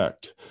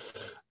expect.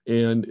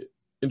 And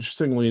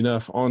interestingly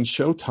enough, on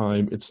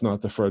Showtime, it's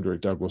not the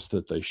Frederick Douglass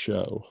that they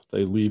show.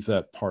 They leave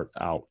that part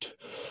out.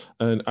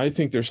 And I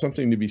think there's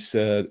something to be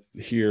said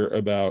here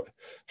about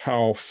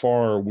how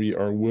far we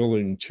are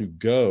willing to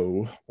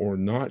go or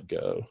not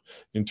go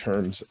in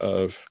terms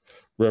of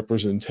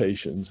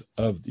representations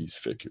of these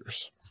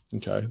figures.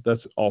 Okay,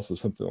 that's also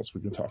something else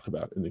we can talk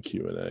about in the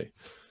Q&A.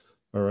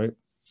 All right.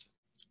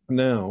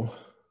 Now,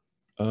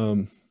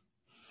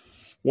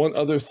 one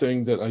other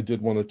thing that I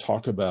did want to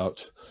talk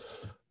about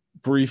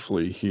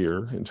briefly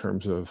here in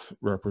terms of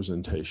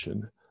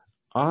representation,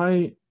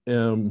 I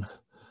am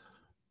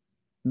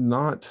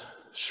not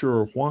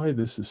sure why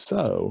this is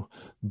so,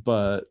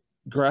 but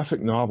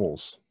graphic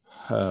novels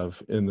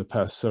have in the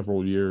past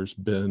several years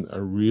been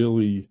a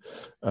really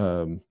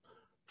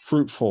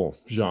fruitful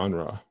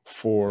genre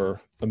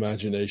for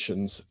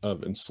imaginations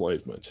of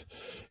enslavement.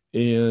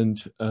 And,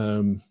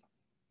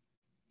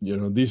 you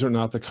know, these are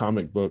not the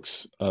comic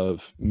books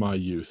of my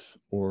youth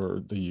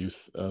or the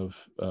youth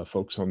of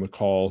folks on the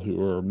call who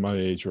are my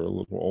age or a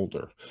little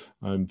older.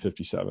 I'm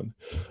 57.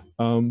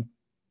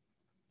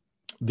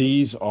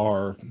 These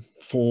are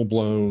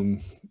full-blown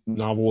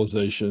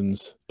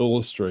novelizations,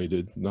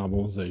 illustrated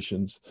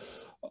novelizations,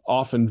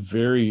 often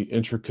very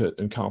intricate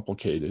and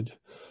complicated.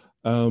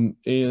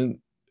 And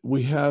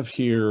we have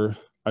here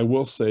I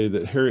will say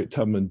that Harriet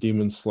Tubman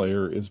Demon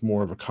Slayer is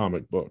more of a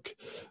comic book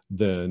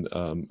than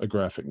a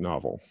graphic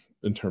novel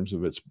in terms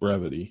of its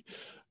brevity.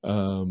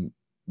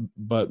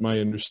 But my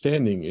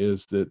understanding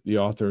is that the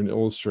author and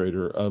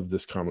illustrator of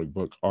this comic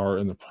book are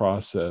in the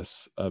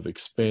process of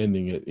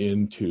expanding it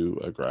into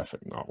a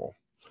graphic novel.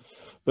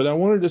 But I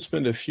wanted to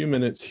spend a few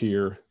minutes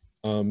here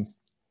and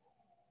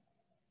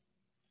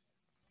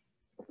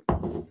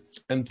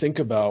think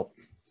about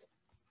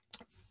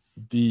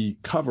the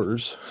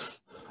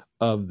covers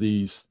of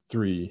these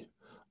three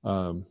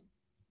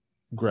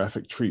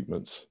graphic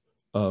treatments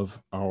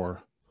of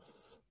our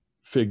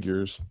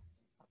figures,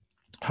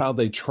 how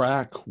they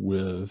track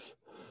with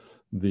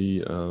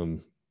the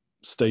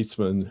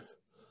statesman,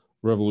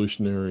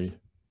 revolutionary,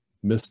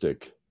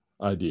 mystic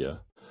idea,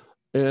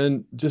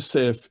 and just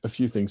say a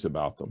few things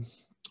about them.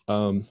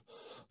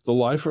 The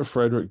life of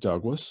Frederick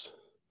Douglass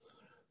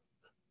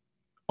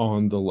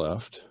on the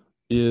left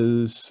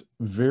is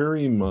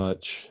very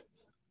much,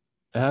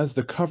 as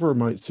the cover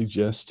might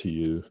suggest to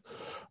you,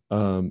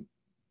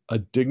 a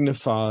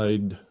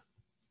dignified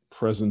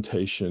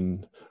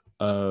presentation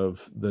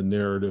of the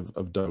narrative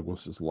of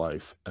Douglass's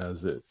life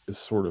as it is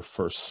sort of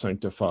first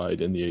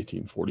sanctified in the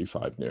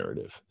 1845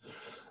 narrative.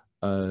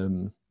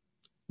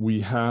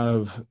 We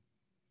have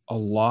a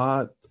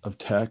lot of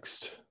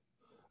text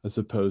as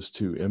opposed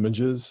to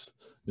images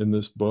in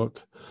this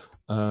book,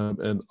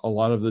 and a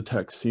lot of the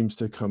text seems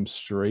to come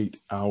straight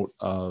out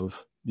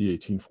of the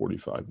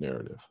 1845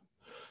 narrative.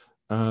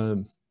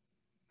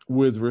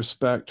 With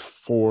respect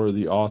for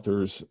the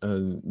authors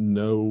and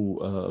no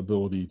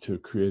ability to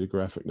create a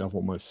graphic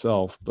novel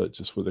myself, but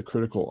just with a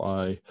critical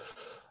eye,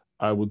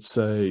 I would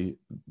say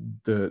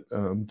that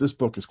this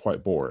book is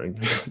quite boring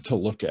to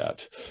look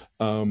at.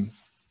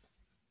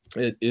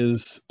 It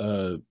is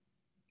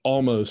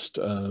almost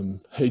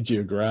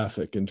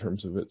hagiographic in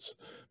terms of its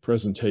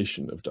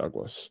presentation of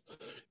Douglass.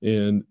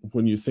 And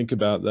when you think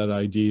about that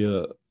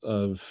idea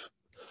of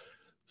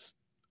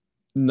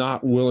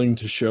not willing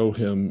to show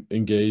him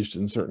engaged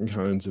in certain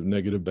kinds of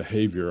negative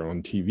behavior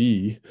on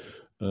TV,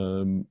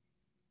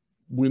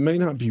 we may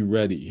not be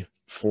ready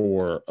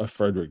for a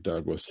Frederick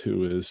Douglass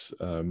who is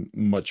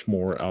much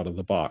more out of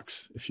the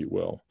box, if you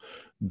will,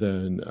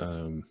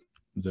 than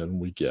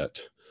we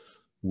get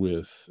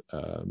with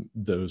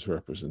those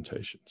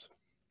representations.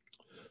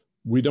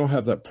 We don't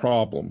have that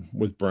problem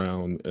with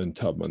Brown and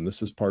Tubman.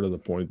 This is part of the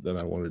point that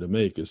I wanted to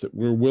make, is that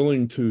we're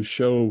willing to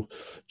show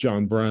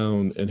John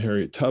Brown and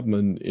Harriet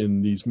Tubman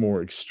in these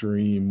more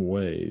extreme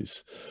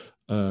ways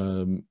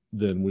than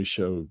we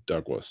show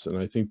Douglass. And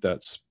I think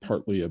that's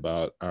partly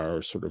about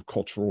our sort of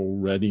cultural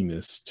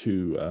readiness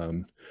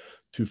to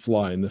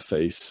fly in the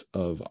face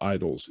of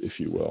idols, if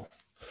you will.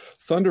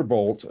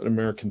 Thunderbolt, An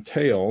American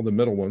Tale, the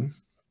middle one,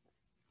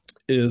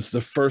 is the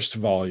first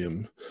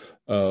volume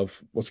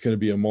of what's going to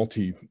be a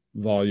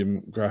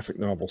multi-volume graphic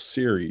novel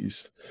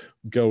series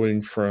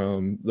going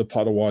from the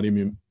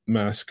Potawatomi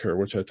Massacre,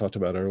 which I talked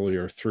about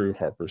earlier, through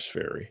Harper's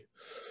Ferry.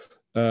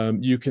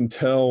 You can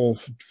tell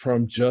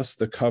from just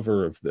the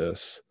cover of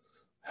this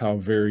how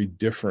very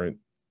different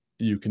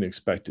you can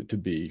expect it to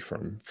be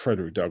from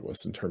Frederick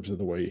Douglass in terms of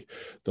the way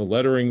the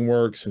lettering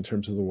works, in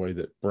terms of the way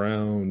that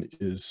Brown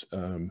is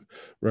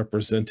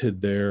represented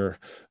there.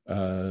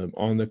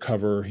 On the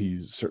cover, he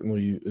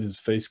certainly is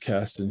face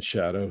cast in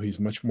shadow. He's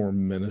much more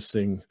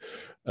menacing.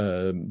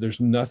 There's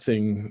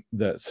nothing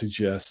that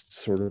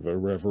suggests sort of a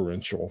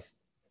reverential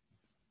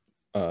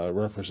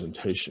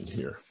representation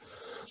here.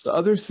 The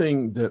other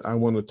thing that I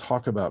want to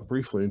talk about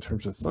briefly in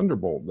terms of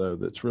Thunderbolt, though,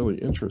 that's really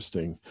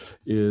interesting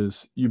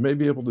is you may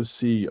be able to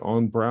see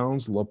on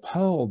Brown's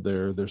lapel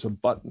there's a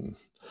button.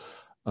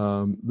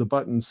 The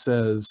button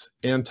says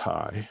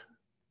anti,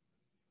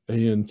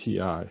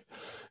 A-N-T-I,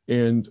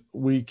 and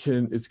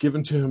it's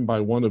given to him by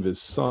one of his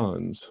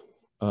sons,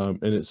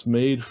 and it's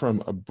made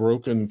from a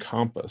broken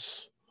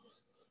compass,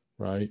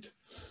 right?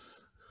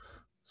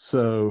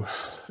 So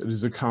it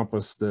is a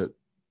compass that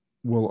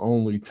will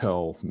only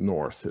tell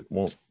north. It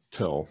won't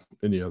tell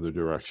any other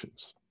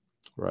directions,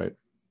 right?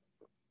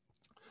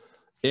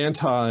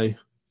 Anti,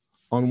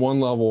 on one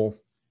level,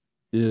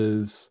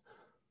 is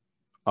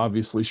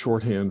obviously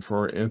shorthand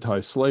for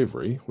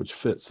anti-slavery, which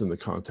fits in the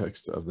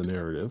context of the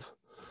narrative.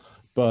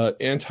 But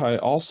anti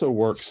also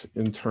works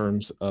in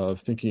terms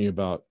of thinking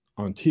about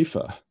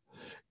Antifa.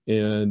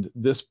 And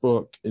this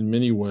book, in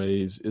many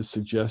ways, is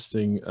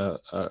suggesting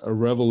a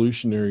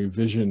revolutionary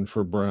vision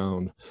for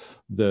Brown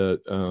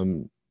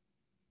that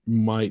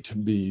might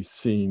be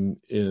seen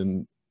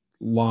in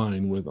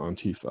line with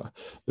Antifa.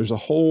 There's a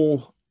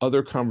whole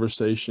other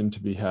conversation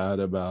to be had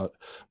about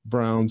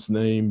Brown's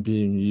name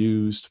being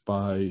used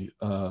by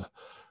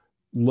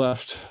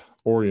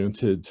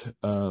left-oriented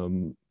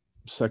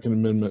Second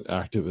Amendment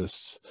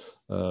activists,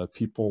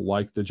 people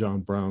like the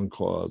John Brown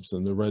Clubs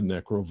and the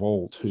Redneck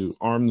Revolt, who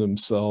arm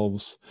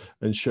themselves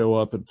and show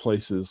up at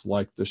places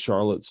like the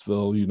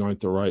Charlottesville Unite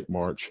the Right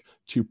March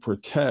to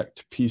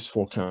protect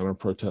peaceful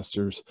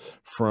counter-protesters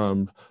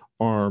from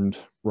armed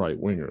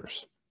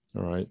right-wingers,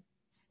 all right?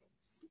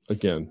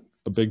 Again,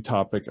 a big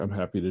topic I'm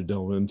happy to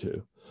delve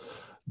into.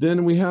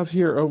 Then we have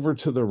here over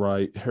to the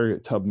right,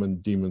 Harriet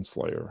Tubman, Demon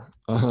Slayer,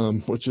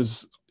 which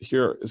is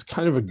here is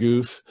kind of a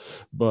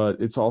goof,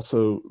 but it's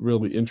also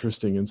really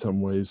interesting in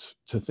some ways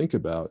to think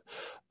about.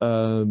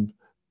 Tubman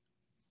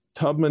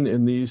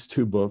in these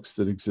two books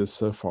that exist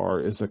so far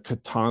is a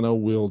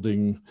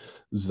katana-wielding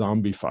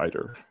zombie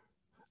fighter.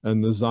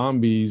 And the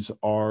zombies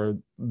are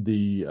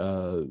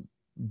the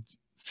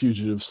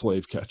fugitive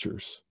slave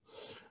catchers.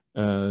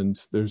 And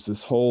there's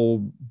this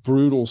whole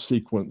brutal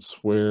sequence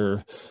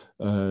where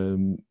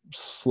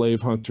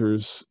slave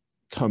hunters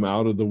come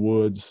out of the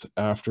woods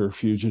after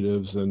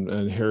fugitives,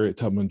 and Harriet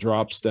Tubman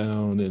drops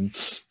down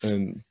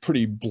and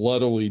pretty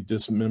bloodily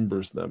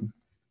dismembers them.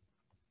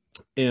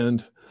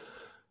 And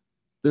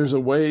there's a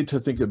way to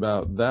think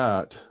about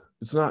that.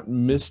 It's not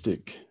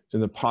mystic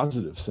in the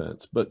positive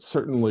sense, but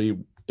certainly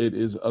it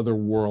is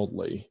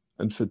otherworldly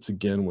and fits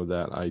again with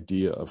that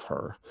idea of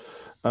her.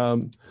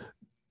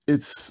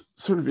 It's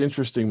sort of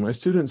interesting. My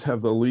students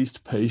have the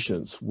least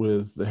patience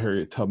with the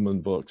Harriet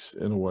Tubman books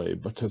in a way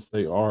because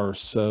they are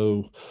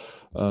so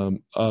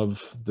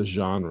of the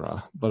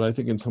genre. But I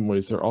think in some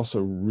ways they're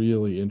also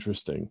really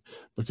interesting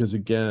because,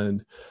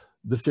 again,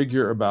 the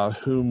figure about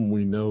whom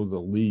we know the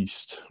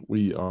least,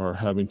 we are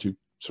having to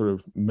sort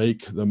of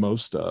make the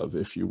most of,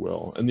 if you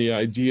will. And the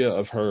idea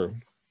of her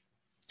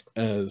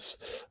as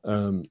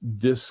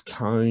this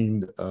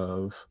kind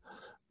of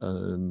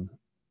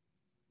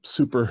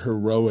super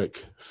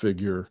heroic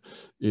figure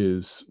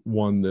is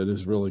one that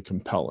is really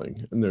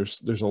compelling. And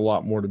there's a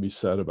lot more to be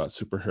said about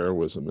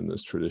superheroism in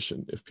this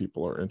tradition if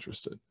people are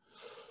interested.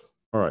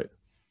 All right.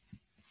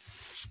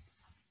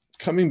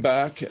 Coming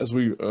back as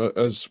we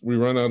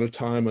run out of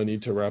time, I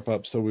need to wrap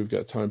up, so we've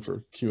got time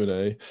for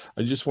Q&A.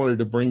 I just wanted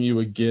to bring you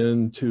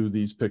again to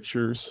these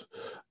pictures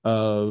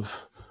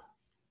of,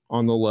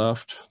 on the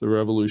left, the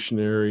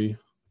revolutionary,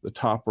 the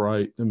top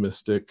right, the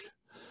mystic,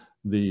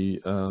 the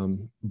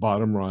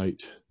bottom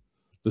right,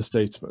 the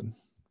statesman.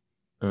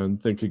 And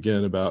think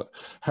again about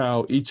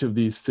how each of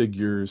these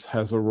figures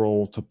has a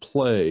role to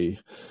play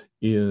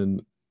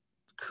in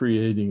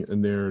creating a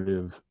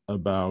narrative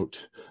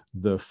about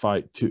the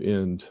fight to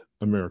end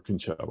American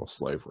chattel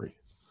slavery.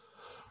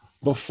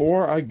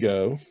 Before I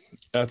go,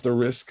 at the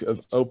risk of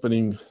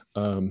opening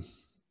a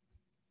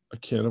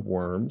can of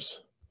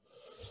worms,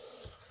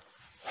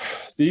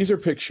 these are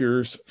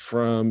pictures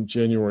from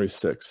January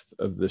 6th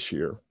of this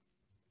year.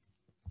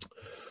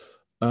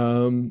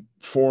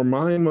 For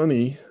my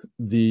money,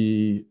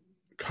 the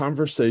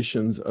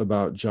conversations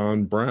about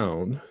John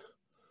Brown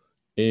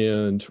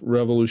and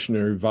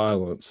revolutionary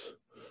violence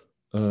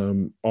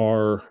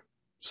are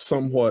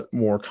somewhat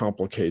more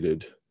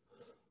complicated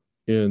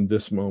in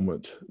this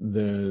moment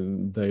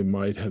than they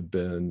might have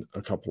been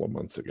a couple of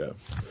months ago.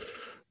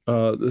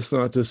 That's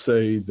not to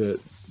say that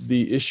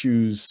the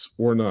issues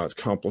were not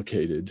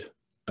complicated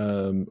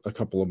a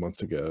couple of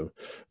months ago,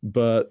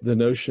 but the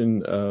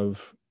notion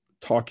of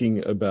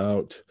talking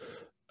about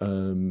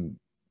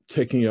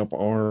taking up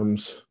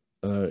arms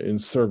in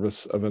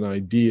service of an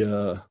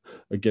idea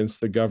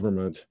against the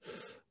government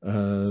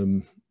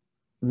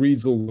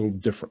reads a little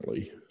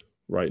differently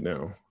right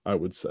now, I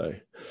would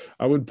say.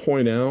 I would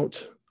point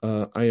out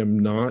I am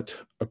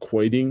not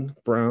equating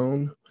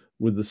Brown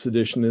with the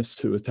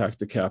seditionists who attacked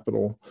the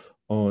Capitol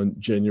on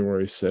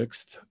January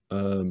 6th.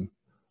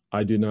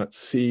 I do not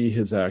see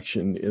his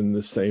action in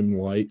the same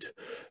light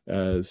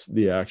as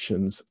the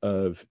actions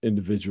of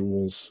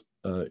individuals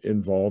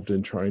involved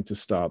in trying to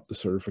stop the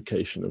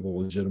certification of a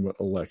legitimate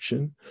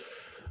election.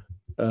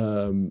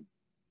 I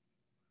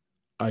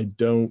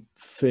don't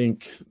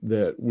think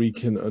that we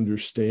can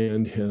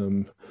understand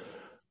him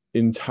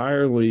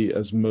entirely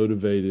as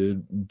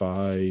motivated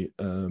by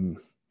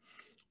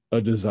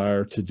a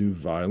desire to do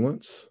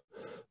violence.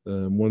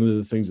 One of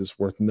the things that's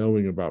worth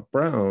knowing about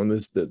Brown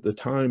is that the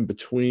time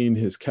between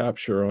his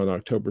capture on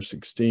October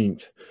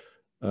 16th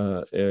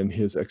and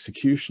his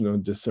execution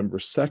on December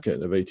 2nd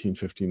of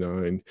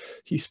 1859,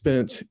 he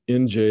spent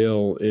in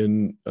jail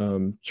in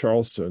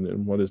Charleston,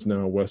 in what is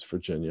now West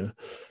Virginia,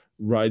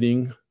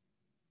 writing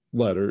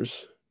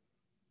letters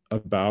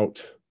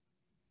about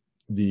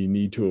the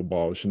need to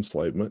abolish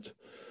enslavement,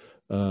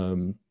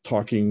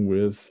 talking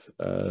with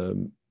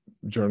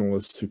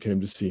journalists who came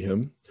to see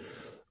him.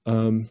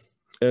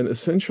 And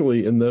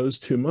essentially in those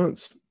 2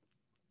 months,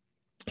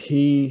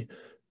 he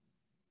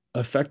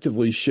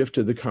effectively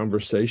shifted the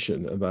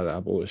conversation about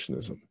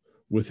abolitionism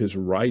with his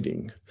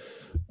writing.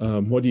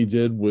 What he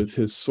did with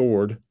his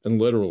sword,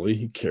 and literally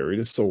he carried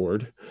a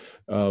sword,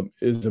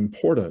 is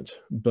important,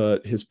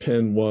 but his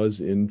pen was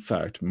in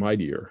fact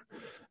mightier.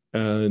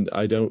 And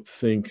I don't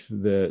think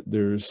that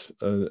there's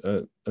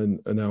an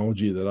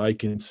analogy that I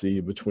can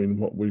see between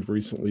what we've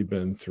recently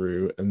been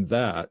through and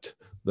that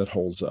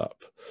holds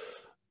up.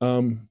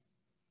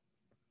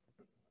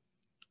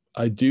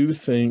 I do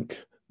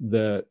think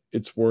that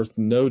it's worth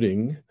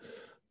noting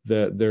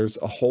that there's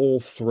a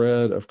whole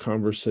thread of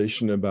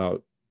conversation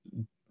about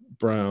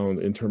Brown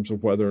in terms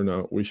of whether or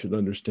not we should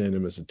understand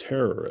him as a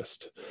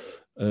terrorist.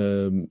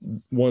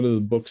 One of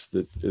the books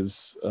that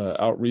is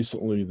out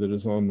recently that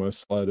is on my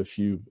slide a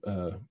few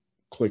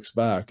clicks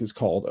back is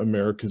called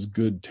America's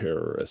Good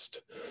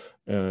Terrorist.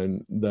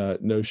 And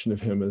that notion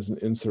of him as an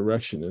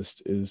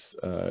insurrectionist is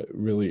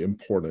really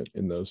important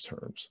in those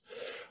terms.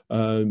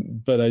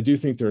 But I do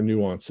think there are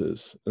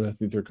nuances, and I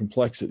think there are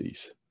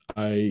complexities.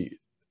 I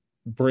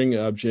bring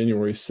up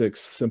January 6th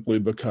simply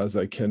because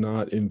I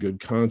cannot in good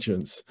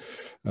conscience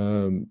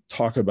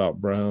talk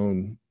about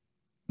Brown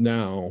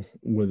now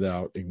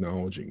without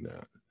acknowledging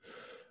that.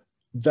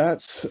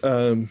 That's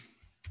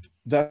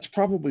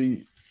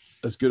probably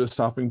as good a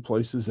stopping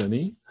place as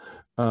any.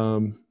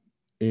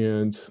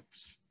 And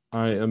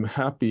I am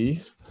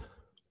happy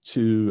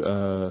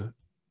to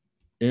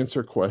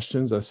answer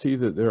questions. I see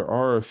that there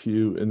are a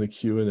few in the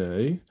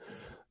Q&A.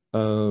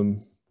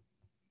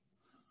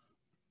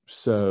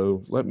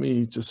 So let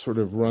me just sort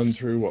of run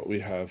through what we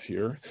have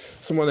here.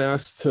 Someone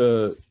asked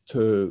that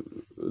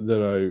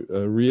I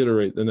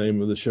reiterate the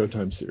name of the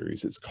Showtime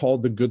series. It's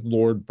called The Good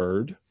Lord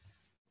Bird,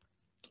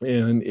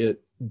 and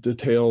it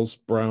details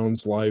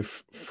Brown's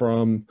life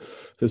from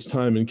his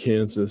time in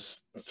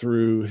Kansas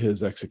through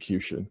his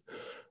execution,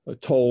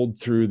 told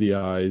through the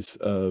eyes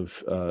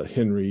of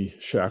Henry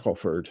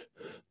Shackelford,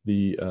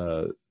 the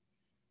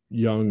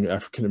young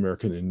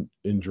African-American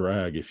in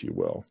drag, if you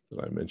will,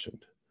 that I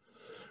mentioned.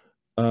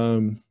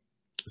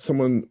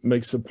 Someone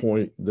makes a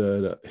point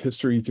that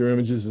history through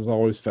images is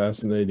always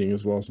fascinating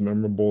as well as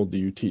memorable. Do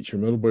you teach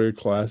your Middlebury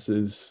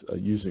classes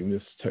using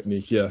this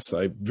technique? Yes,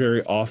 I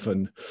very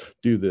often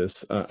do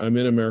this. I'm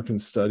in American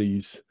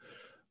Studies,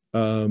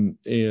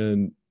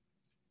 and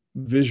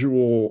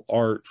visual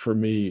art for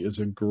me is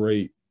a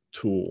great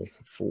tool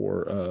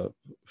for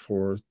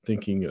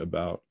thinking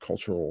about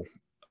cultural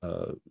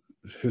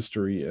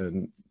history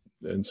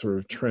and sort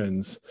of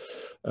trends.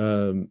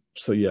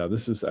 So yeah,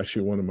 this is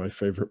actually one of my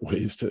favorite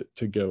ways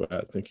to go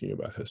at thinking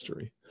about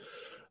history.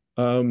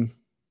 All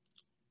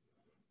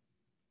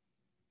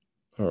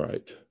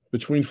right,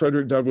 between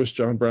Frederick Douglass,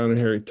 John Brown, and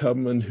Harriet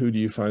Tubman, who do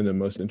you find the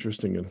most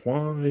interesting and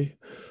why?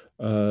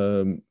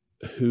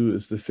 Who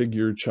is the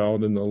figure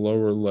child in the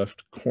lower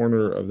left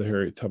corner of the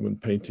Harriet Tubman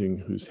painting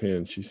whose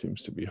hand she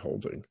seems to be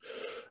holding?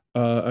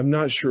 I'm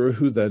not sure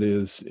who that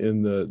is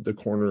in the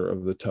corner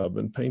of the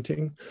Tubman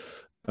painting.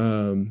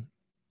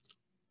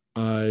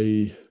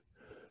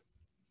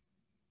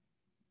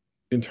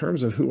 In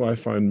terms of who I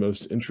find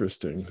most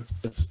interesting,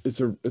 it's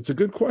a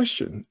good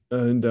question,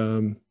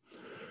 and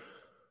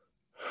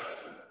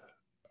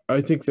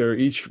I think they're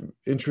each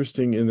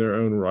interesting in their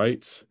own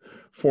rights.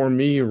 For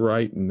me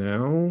right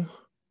now,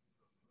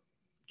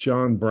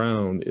 John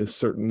Brown is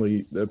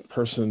certainly the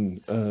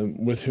person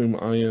with whom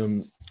I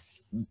am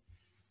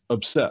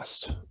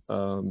obsessed,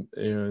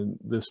 and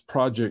this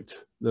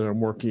project that I'm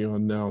working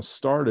on now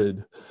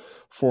started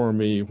for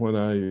me when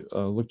I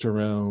looked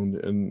around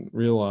and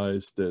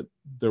realized that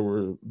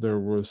there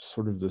was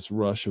sort of this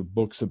rush of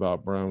books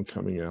about Brown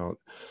coming out,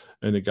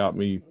 and it got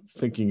me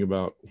thinking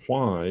about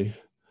why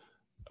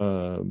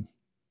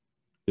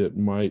it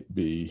might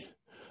be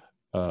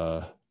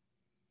the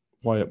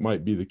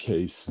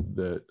case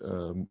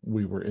that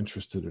we were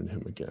interested in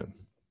him again.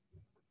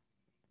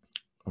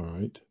 All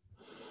right.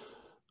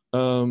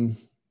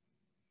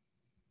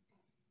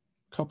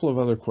 Couple of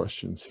other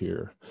questions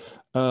here.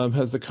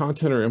 Has the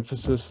content or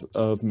emphasis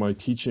of my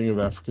teaching of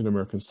African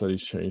American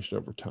studies changed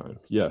over time?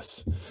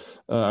 Yes.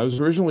 I was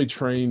originally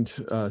trained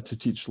to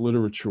teach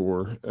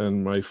literature,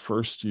 and my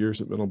first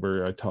years at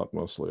Middlebury, I taught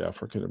mostly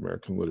African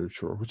American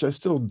literature, which I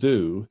still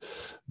do,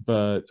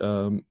 but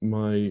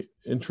my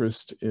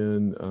interest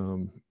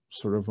in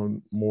sort of a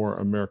more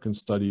American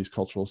studies,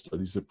 cultural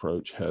studies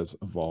approach has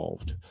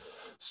evolved.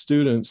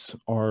 Students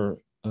are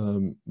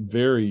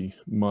very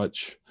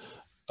much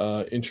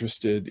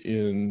interested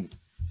in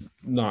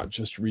not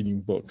just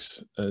reading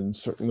books. And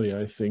certainly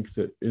I think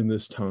that in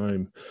this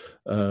time,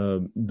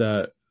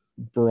 that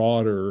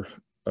broader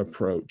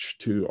approach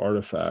to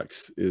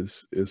artifacts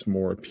is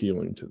more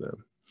appealing to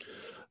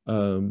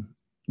them.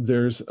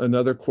 There's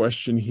another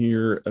question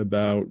here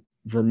about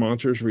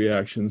Vermonters'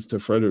 reactions to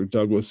Frederick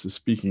Douglass's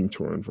speaking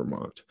tour in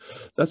Vermont.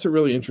 That's a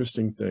really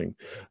interesting thing.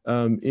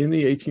 In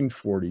the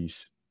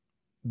 1840s,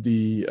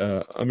 the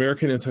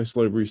American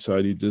Anti-Slavery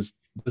Society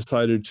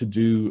decided to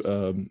do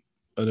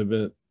an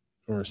event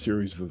or a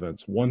series of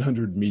events,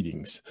 100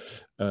 meetings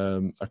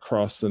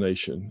across the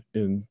nation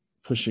in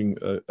pushing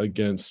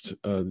against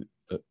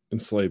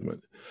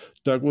enslavement.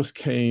 Douglass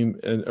came,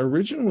 and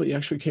originally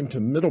actually came to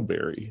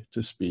Middlebury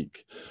to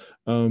speak.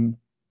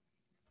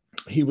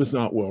 He was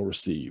not well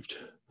received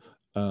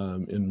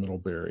in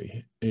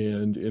Middlebury.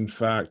 And in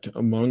fact,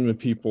 among the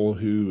people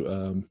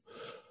who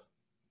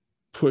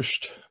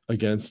pushed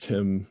against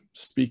him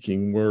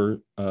speaking were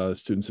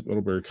students at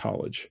Middlebury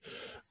College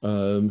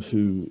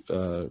who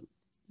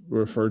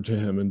referred to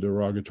him in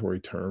derogatory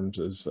terms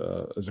as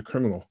a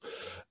criminal.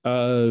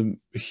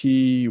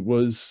 He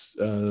was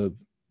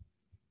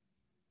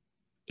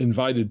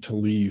invited to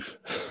leave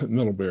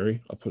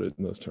Middlebury, I'll put it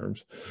in those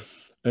terms,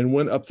 and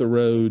went up the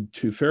road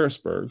to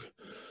Ferrisburgh,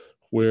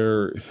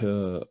 where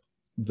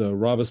the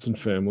Robinson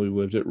family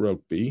lived at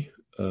Rokeby,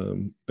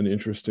 an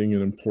interesting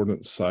and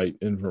important site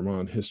in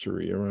Vermont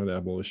history around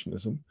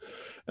abolitionism.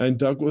 And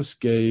Douglas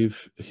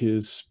gave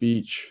his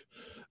speech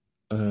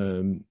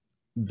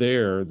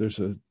there. There's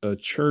a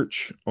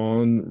church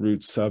on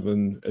Route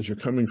 7 as you're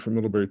coming from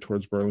Middlebury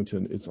towards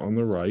Burlington. It's on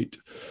the right,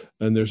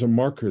 and there's a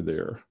marker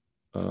there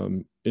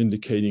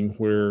indicating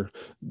where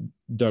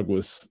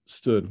Douglas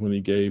stood when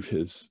he gave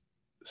his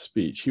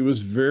speech. He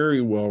was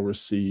very well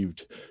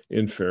received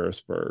in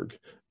Ferrisburg,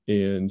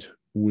 and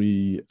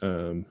we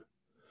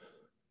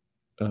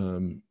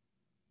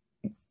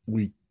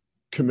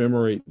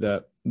commemorate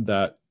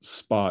that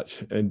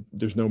spot, and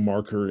there's no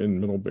marker in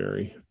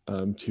Middlebury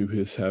to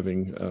his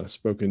having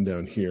spoken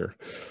down here.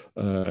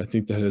 I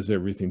think that has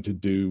everything to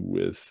do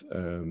with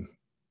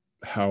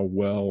how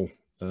well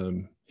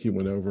he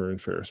went over in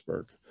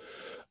Ferrisburg.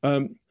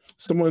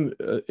 Someone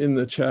in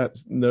the chat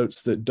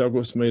notes that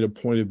Douglas made a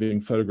point of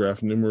being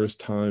photographed numerous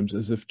times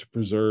as if to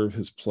preserve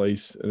his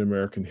place in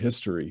American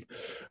history.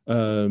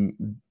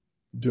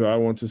 Do I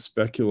want to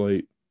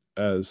speculate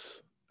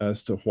as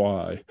to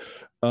why?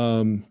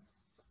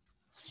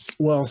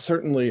 Well,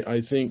 certainly,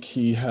 I think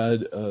he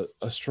had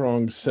a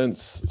strong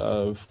sense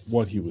of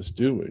what he was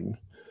doing.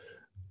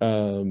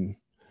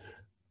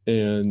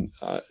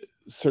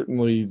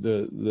 Certainly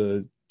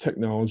the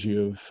technology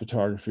of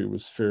photography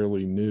was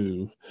fairly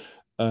new.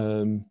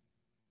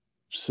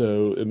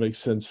 So it makes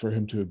sense for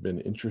him to have been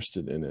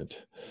interested in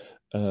it.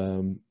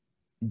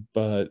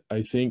 But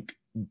I think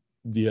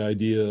the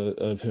idea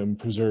of him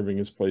preserving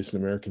his place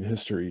in American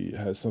history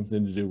has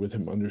something to do with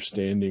him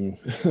understanding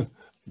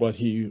what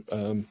he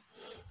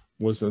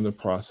was in the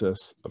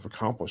process of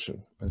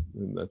accomplishing.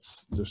 And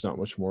there's not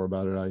much more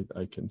about it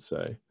I can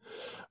say.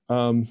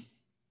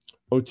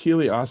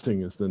 Ottilie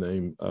Assing is the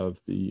name of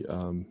the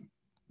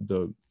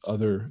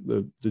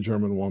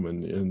German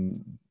woman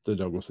in the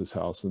Douglas's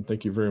house. And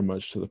thank you very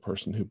much to the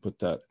person who put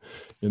that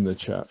in the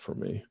chat for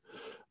me.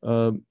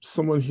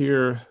 Someone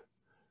here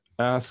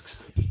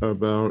asks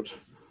about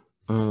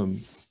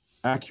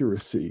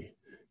accuracy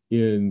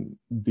in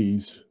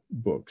these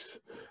books.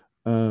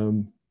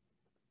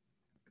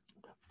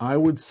 I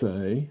would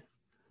say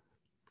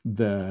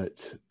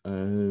that,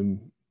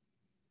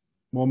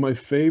 well, my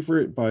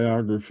favorite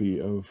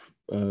biography of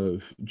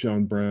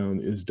John Brown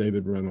is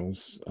David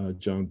Reynolds'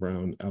 John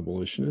Brown,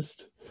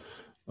 Abolitionist.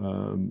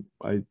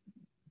 I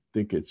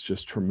think it's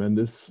just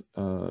tremendous,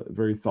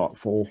 very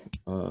thoughtful,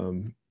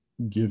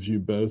 gives you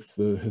both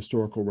the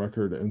historical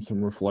record and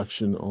some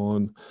reflection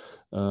on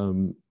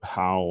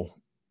how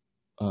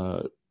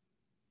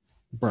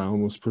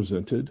Brown was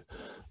presented.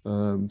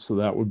 So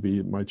that would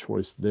be my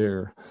choice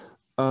there.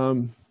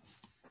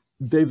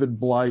 David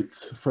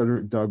Blight's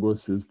Frederick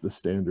Douglass is the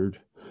standard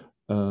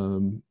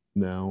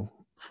now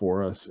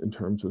for us in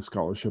terms of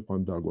scholarship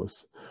on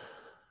Douglas.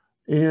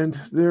 And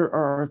there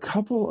are a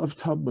couple of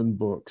Tubman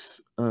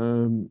books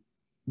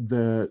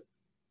that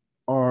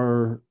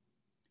are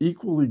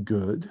equally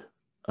good.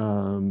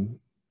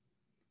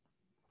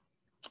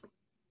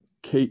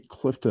 Kate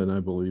Clifton, I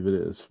believe it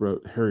is,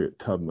 wrote Harriet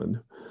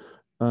Tubman.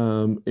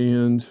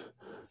 And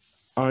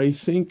I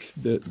think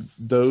that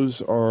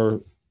those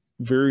are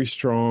very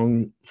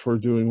strong for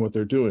doing what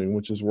they're doing,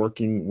 which is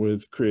working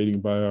with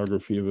creating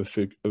biography of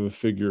a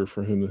figure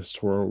for whom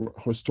the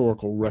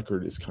historical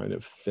record is kind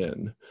of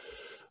thin.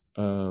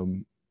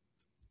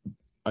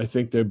 I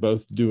think they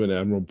both do an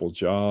admirable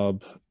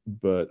job,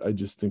 but I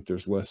just think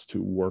there's less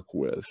to work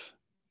with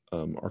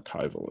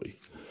archivally.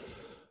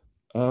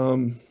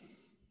 All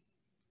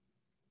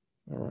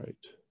right.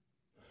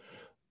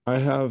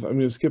 I'm going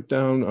to skip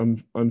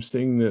down. I'm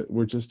seeing that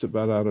we're just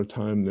about out of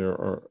time. There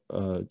are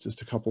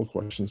just a couple of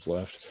questions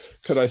left.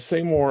 Could I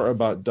say more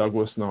about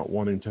Douglas not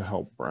wanting to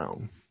help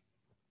Brown?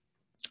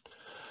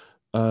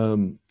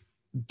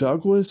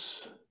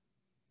 Douglas,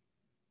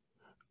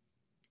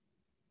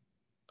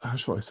 how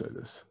shall I say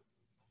this?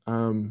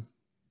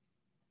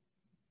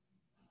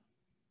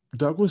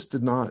 Douglas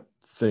did not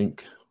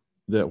think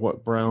that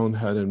what Brown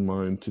had in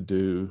mind to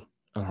do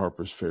at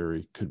Harper's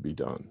Ferry could be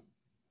done.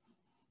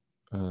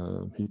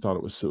 He thought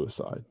it was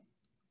suicide,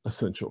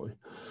 essentially.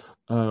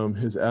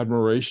 His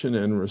admiration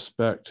and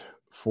respect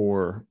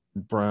for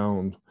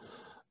Brown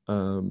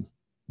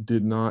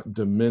did not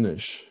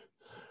diminish,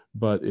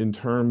 but in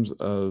terms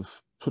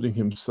of putting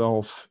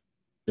himself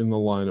in the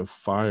line of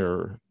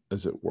fire,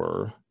 as it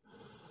were,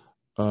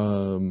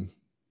 and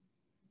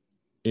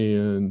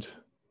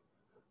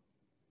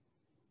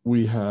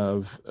we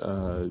have,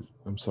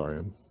 I'm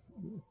sorry,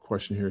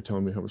 question here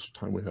telling me how much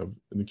time we have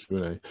in the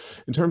Q&A.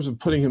 In terms of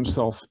putting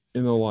himself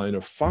in the line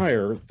of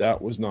fire,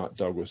 that was not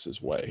Douglas's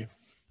way,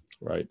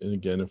 right? And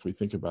again, if we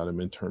think about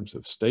him in terms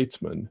of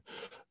statesman,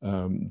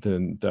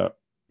 then that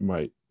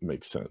might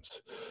make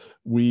sense.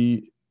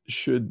 We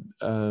should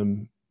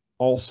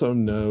also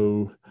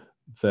know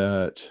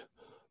that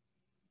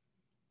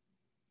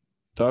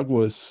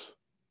Douglas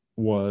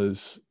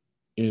was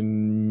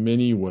in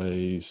many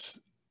ways,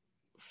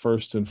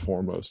 first and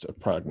foremost, a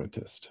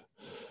pragmatist.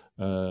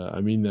 I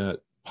mean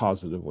that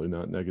positively,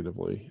 not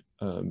negatively.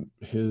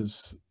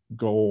 His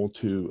goal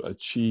to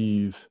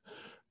achieve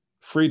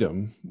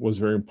freedom was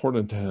very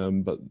important to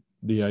him, but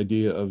the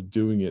idea of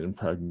doing it in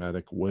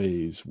pragmatic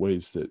ways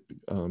that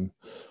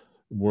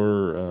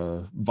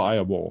were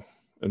viable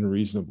and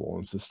reasonable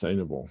and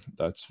sustainable,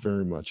 that's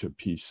very much a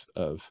piece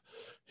of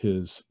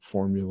his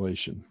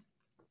formulation.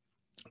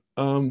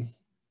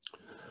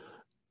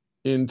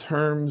 In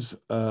terms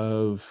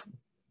of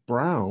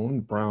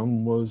Brown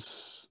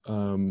was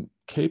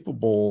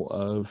capable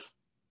of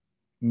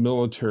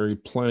military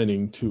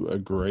planning to a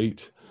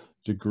great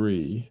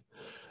degree,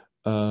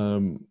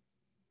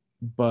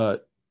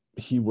 but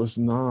he was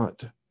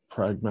not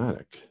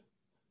pragmatic.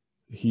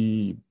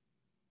 He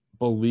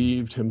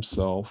believed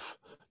himself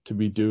to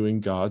be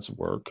doing God's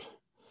work,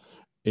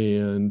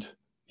 and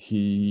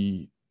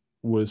he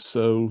was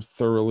so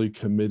thoroughly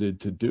committed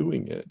to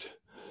doing it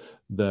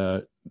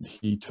that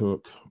he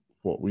took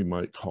what we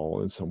might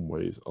call in some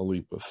ways a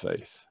leap of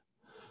faith.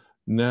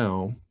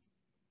 Now,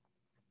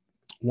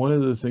 one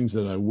of the things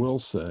that I will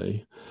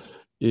say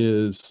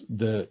is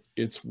that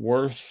it's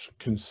worth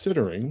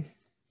considering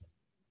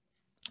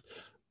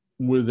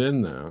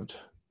within that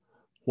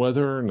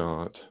whether or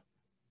not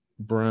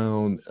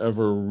Brown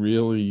ever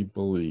really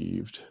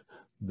believed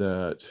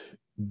that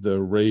the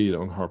raid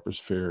on Harper's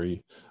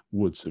Ferry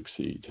would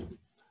succeed.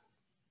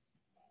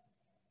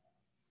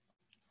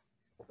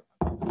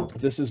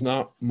 This is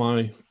not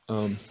my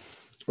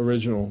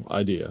original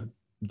idea.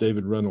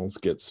 David Reynolds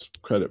gets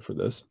credit for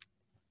this.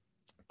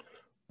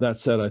 That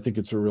said, I think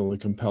it's a really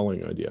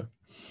compelling idea.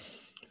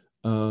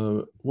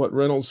 What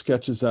Reynolds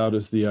sketches out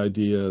is the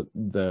idea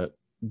that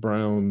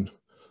Brown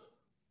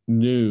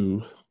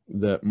knew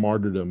that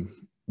martyrdom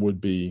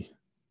would be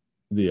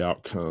the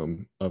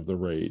outcome of the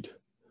raid,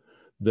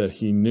 that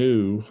he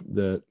knew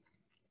that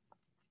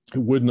it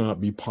would not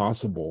be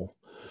possible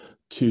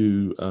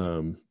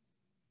to,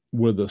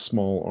 with a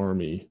small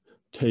army,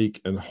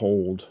 take and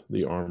hold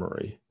the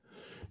armory,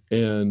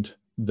 and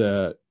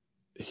that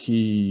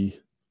he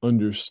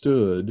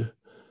understood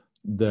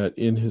that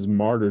in his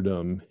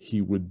martyrdom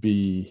he would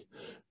be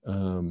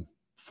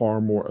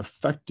far more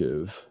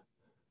effective,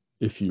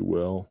 if you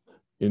will,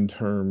 in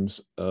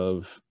terms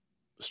of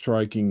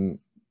striking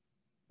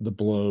the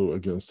blow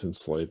against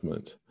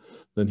enslavement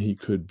than he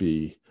could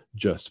be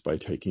just by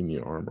taking the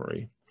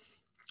armory.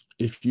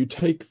 If you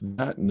take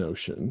that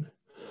notion,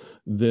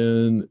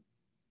 then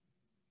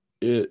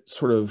it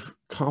sort of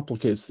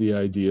complicates the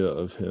idea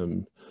of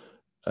him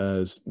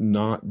as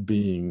not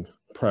being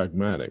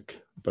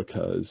pragmatic,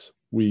 because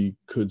we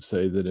could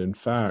say that in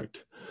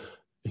fact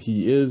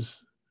he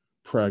is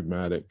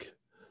pragmatic.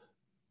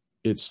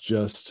 It's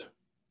just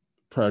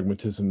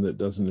pragmatism that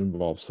doesn't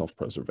involve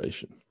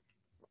self-preservation.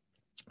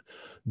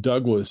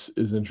 Douglass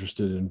is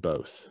interested in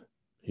both.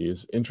 He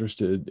is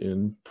interested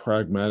in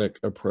pragmatic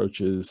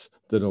approaches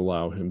that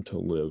allow him to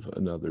live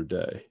another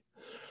day.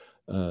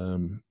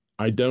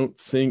 I don't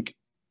think,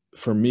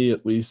 for me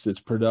at least, it's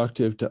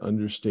productive to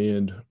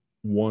understand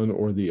one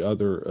or the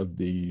other of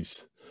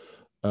these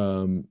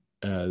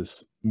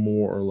as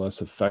more or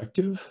less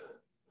effective,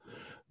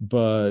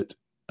 but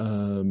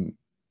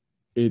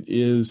it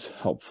is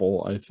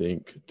helpful, I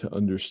think, to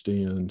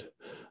understand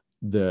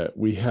that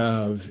we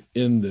have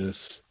in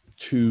this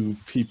two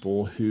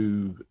people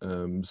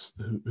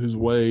whose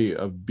way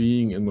of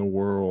being in the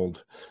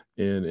world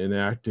and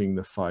enacting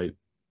the fight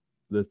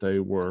that they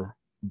were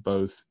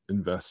both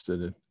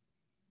invested in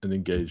and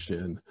engaged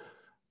in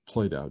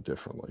played out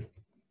differently.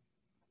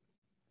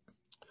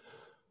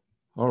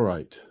 All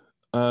right.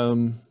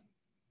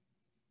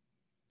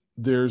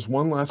 There's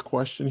one last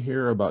question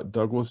here about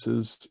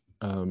Douglass's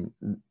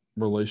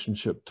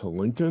relationship to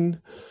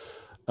Lincoln,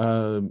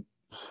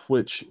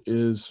 which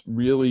is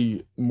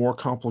really more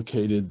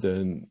complicated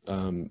than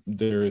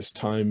there is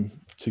time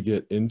to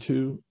get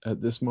into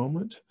at this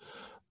moment.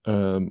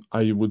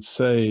 I would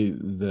say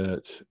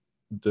that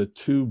the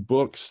two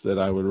books that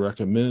I would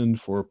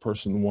recommend for a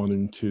person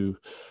wanting to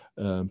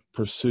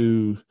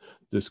pursue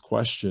this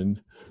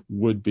question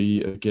would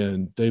be,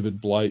 again, David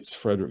Blight's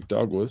Frederick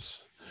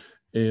Douglass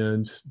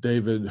and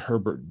David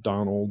Herbert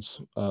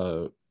Donald's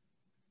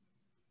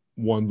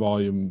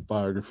one-volume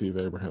biography of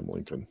Abraham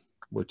Lincoln,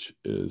 which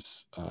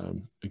is,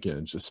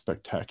 again, just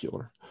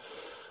spectacular.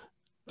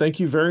 Thank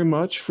you very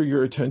much for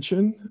your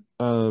attention.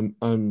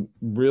 I'm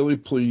really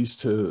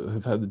pleased to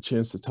have had the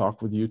chance to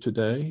talk with you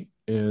today,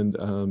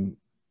 and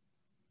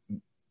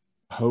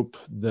hope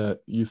that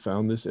you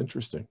found this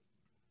interesting.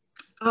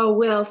 Oh,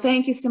 Will,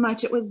 thank you so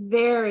much. It was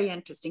very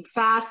interesting,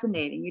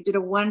 fascinating. You did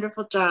a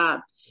wonderful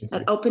job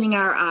at opening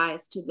our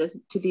eyes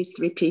to these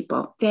three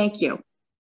people. Thank you.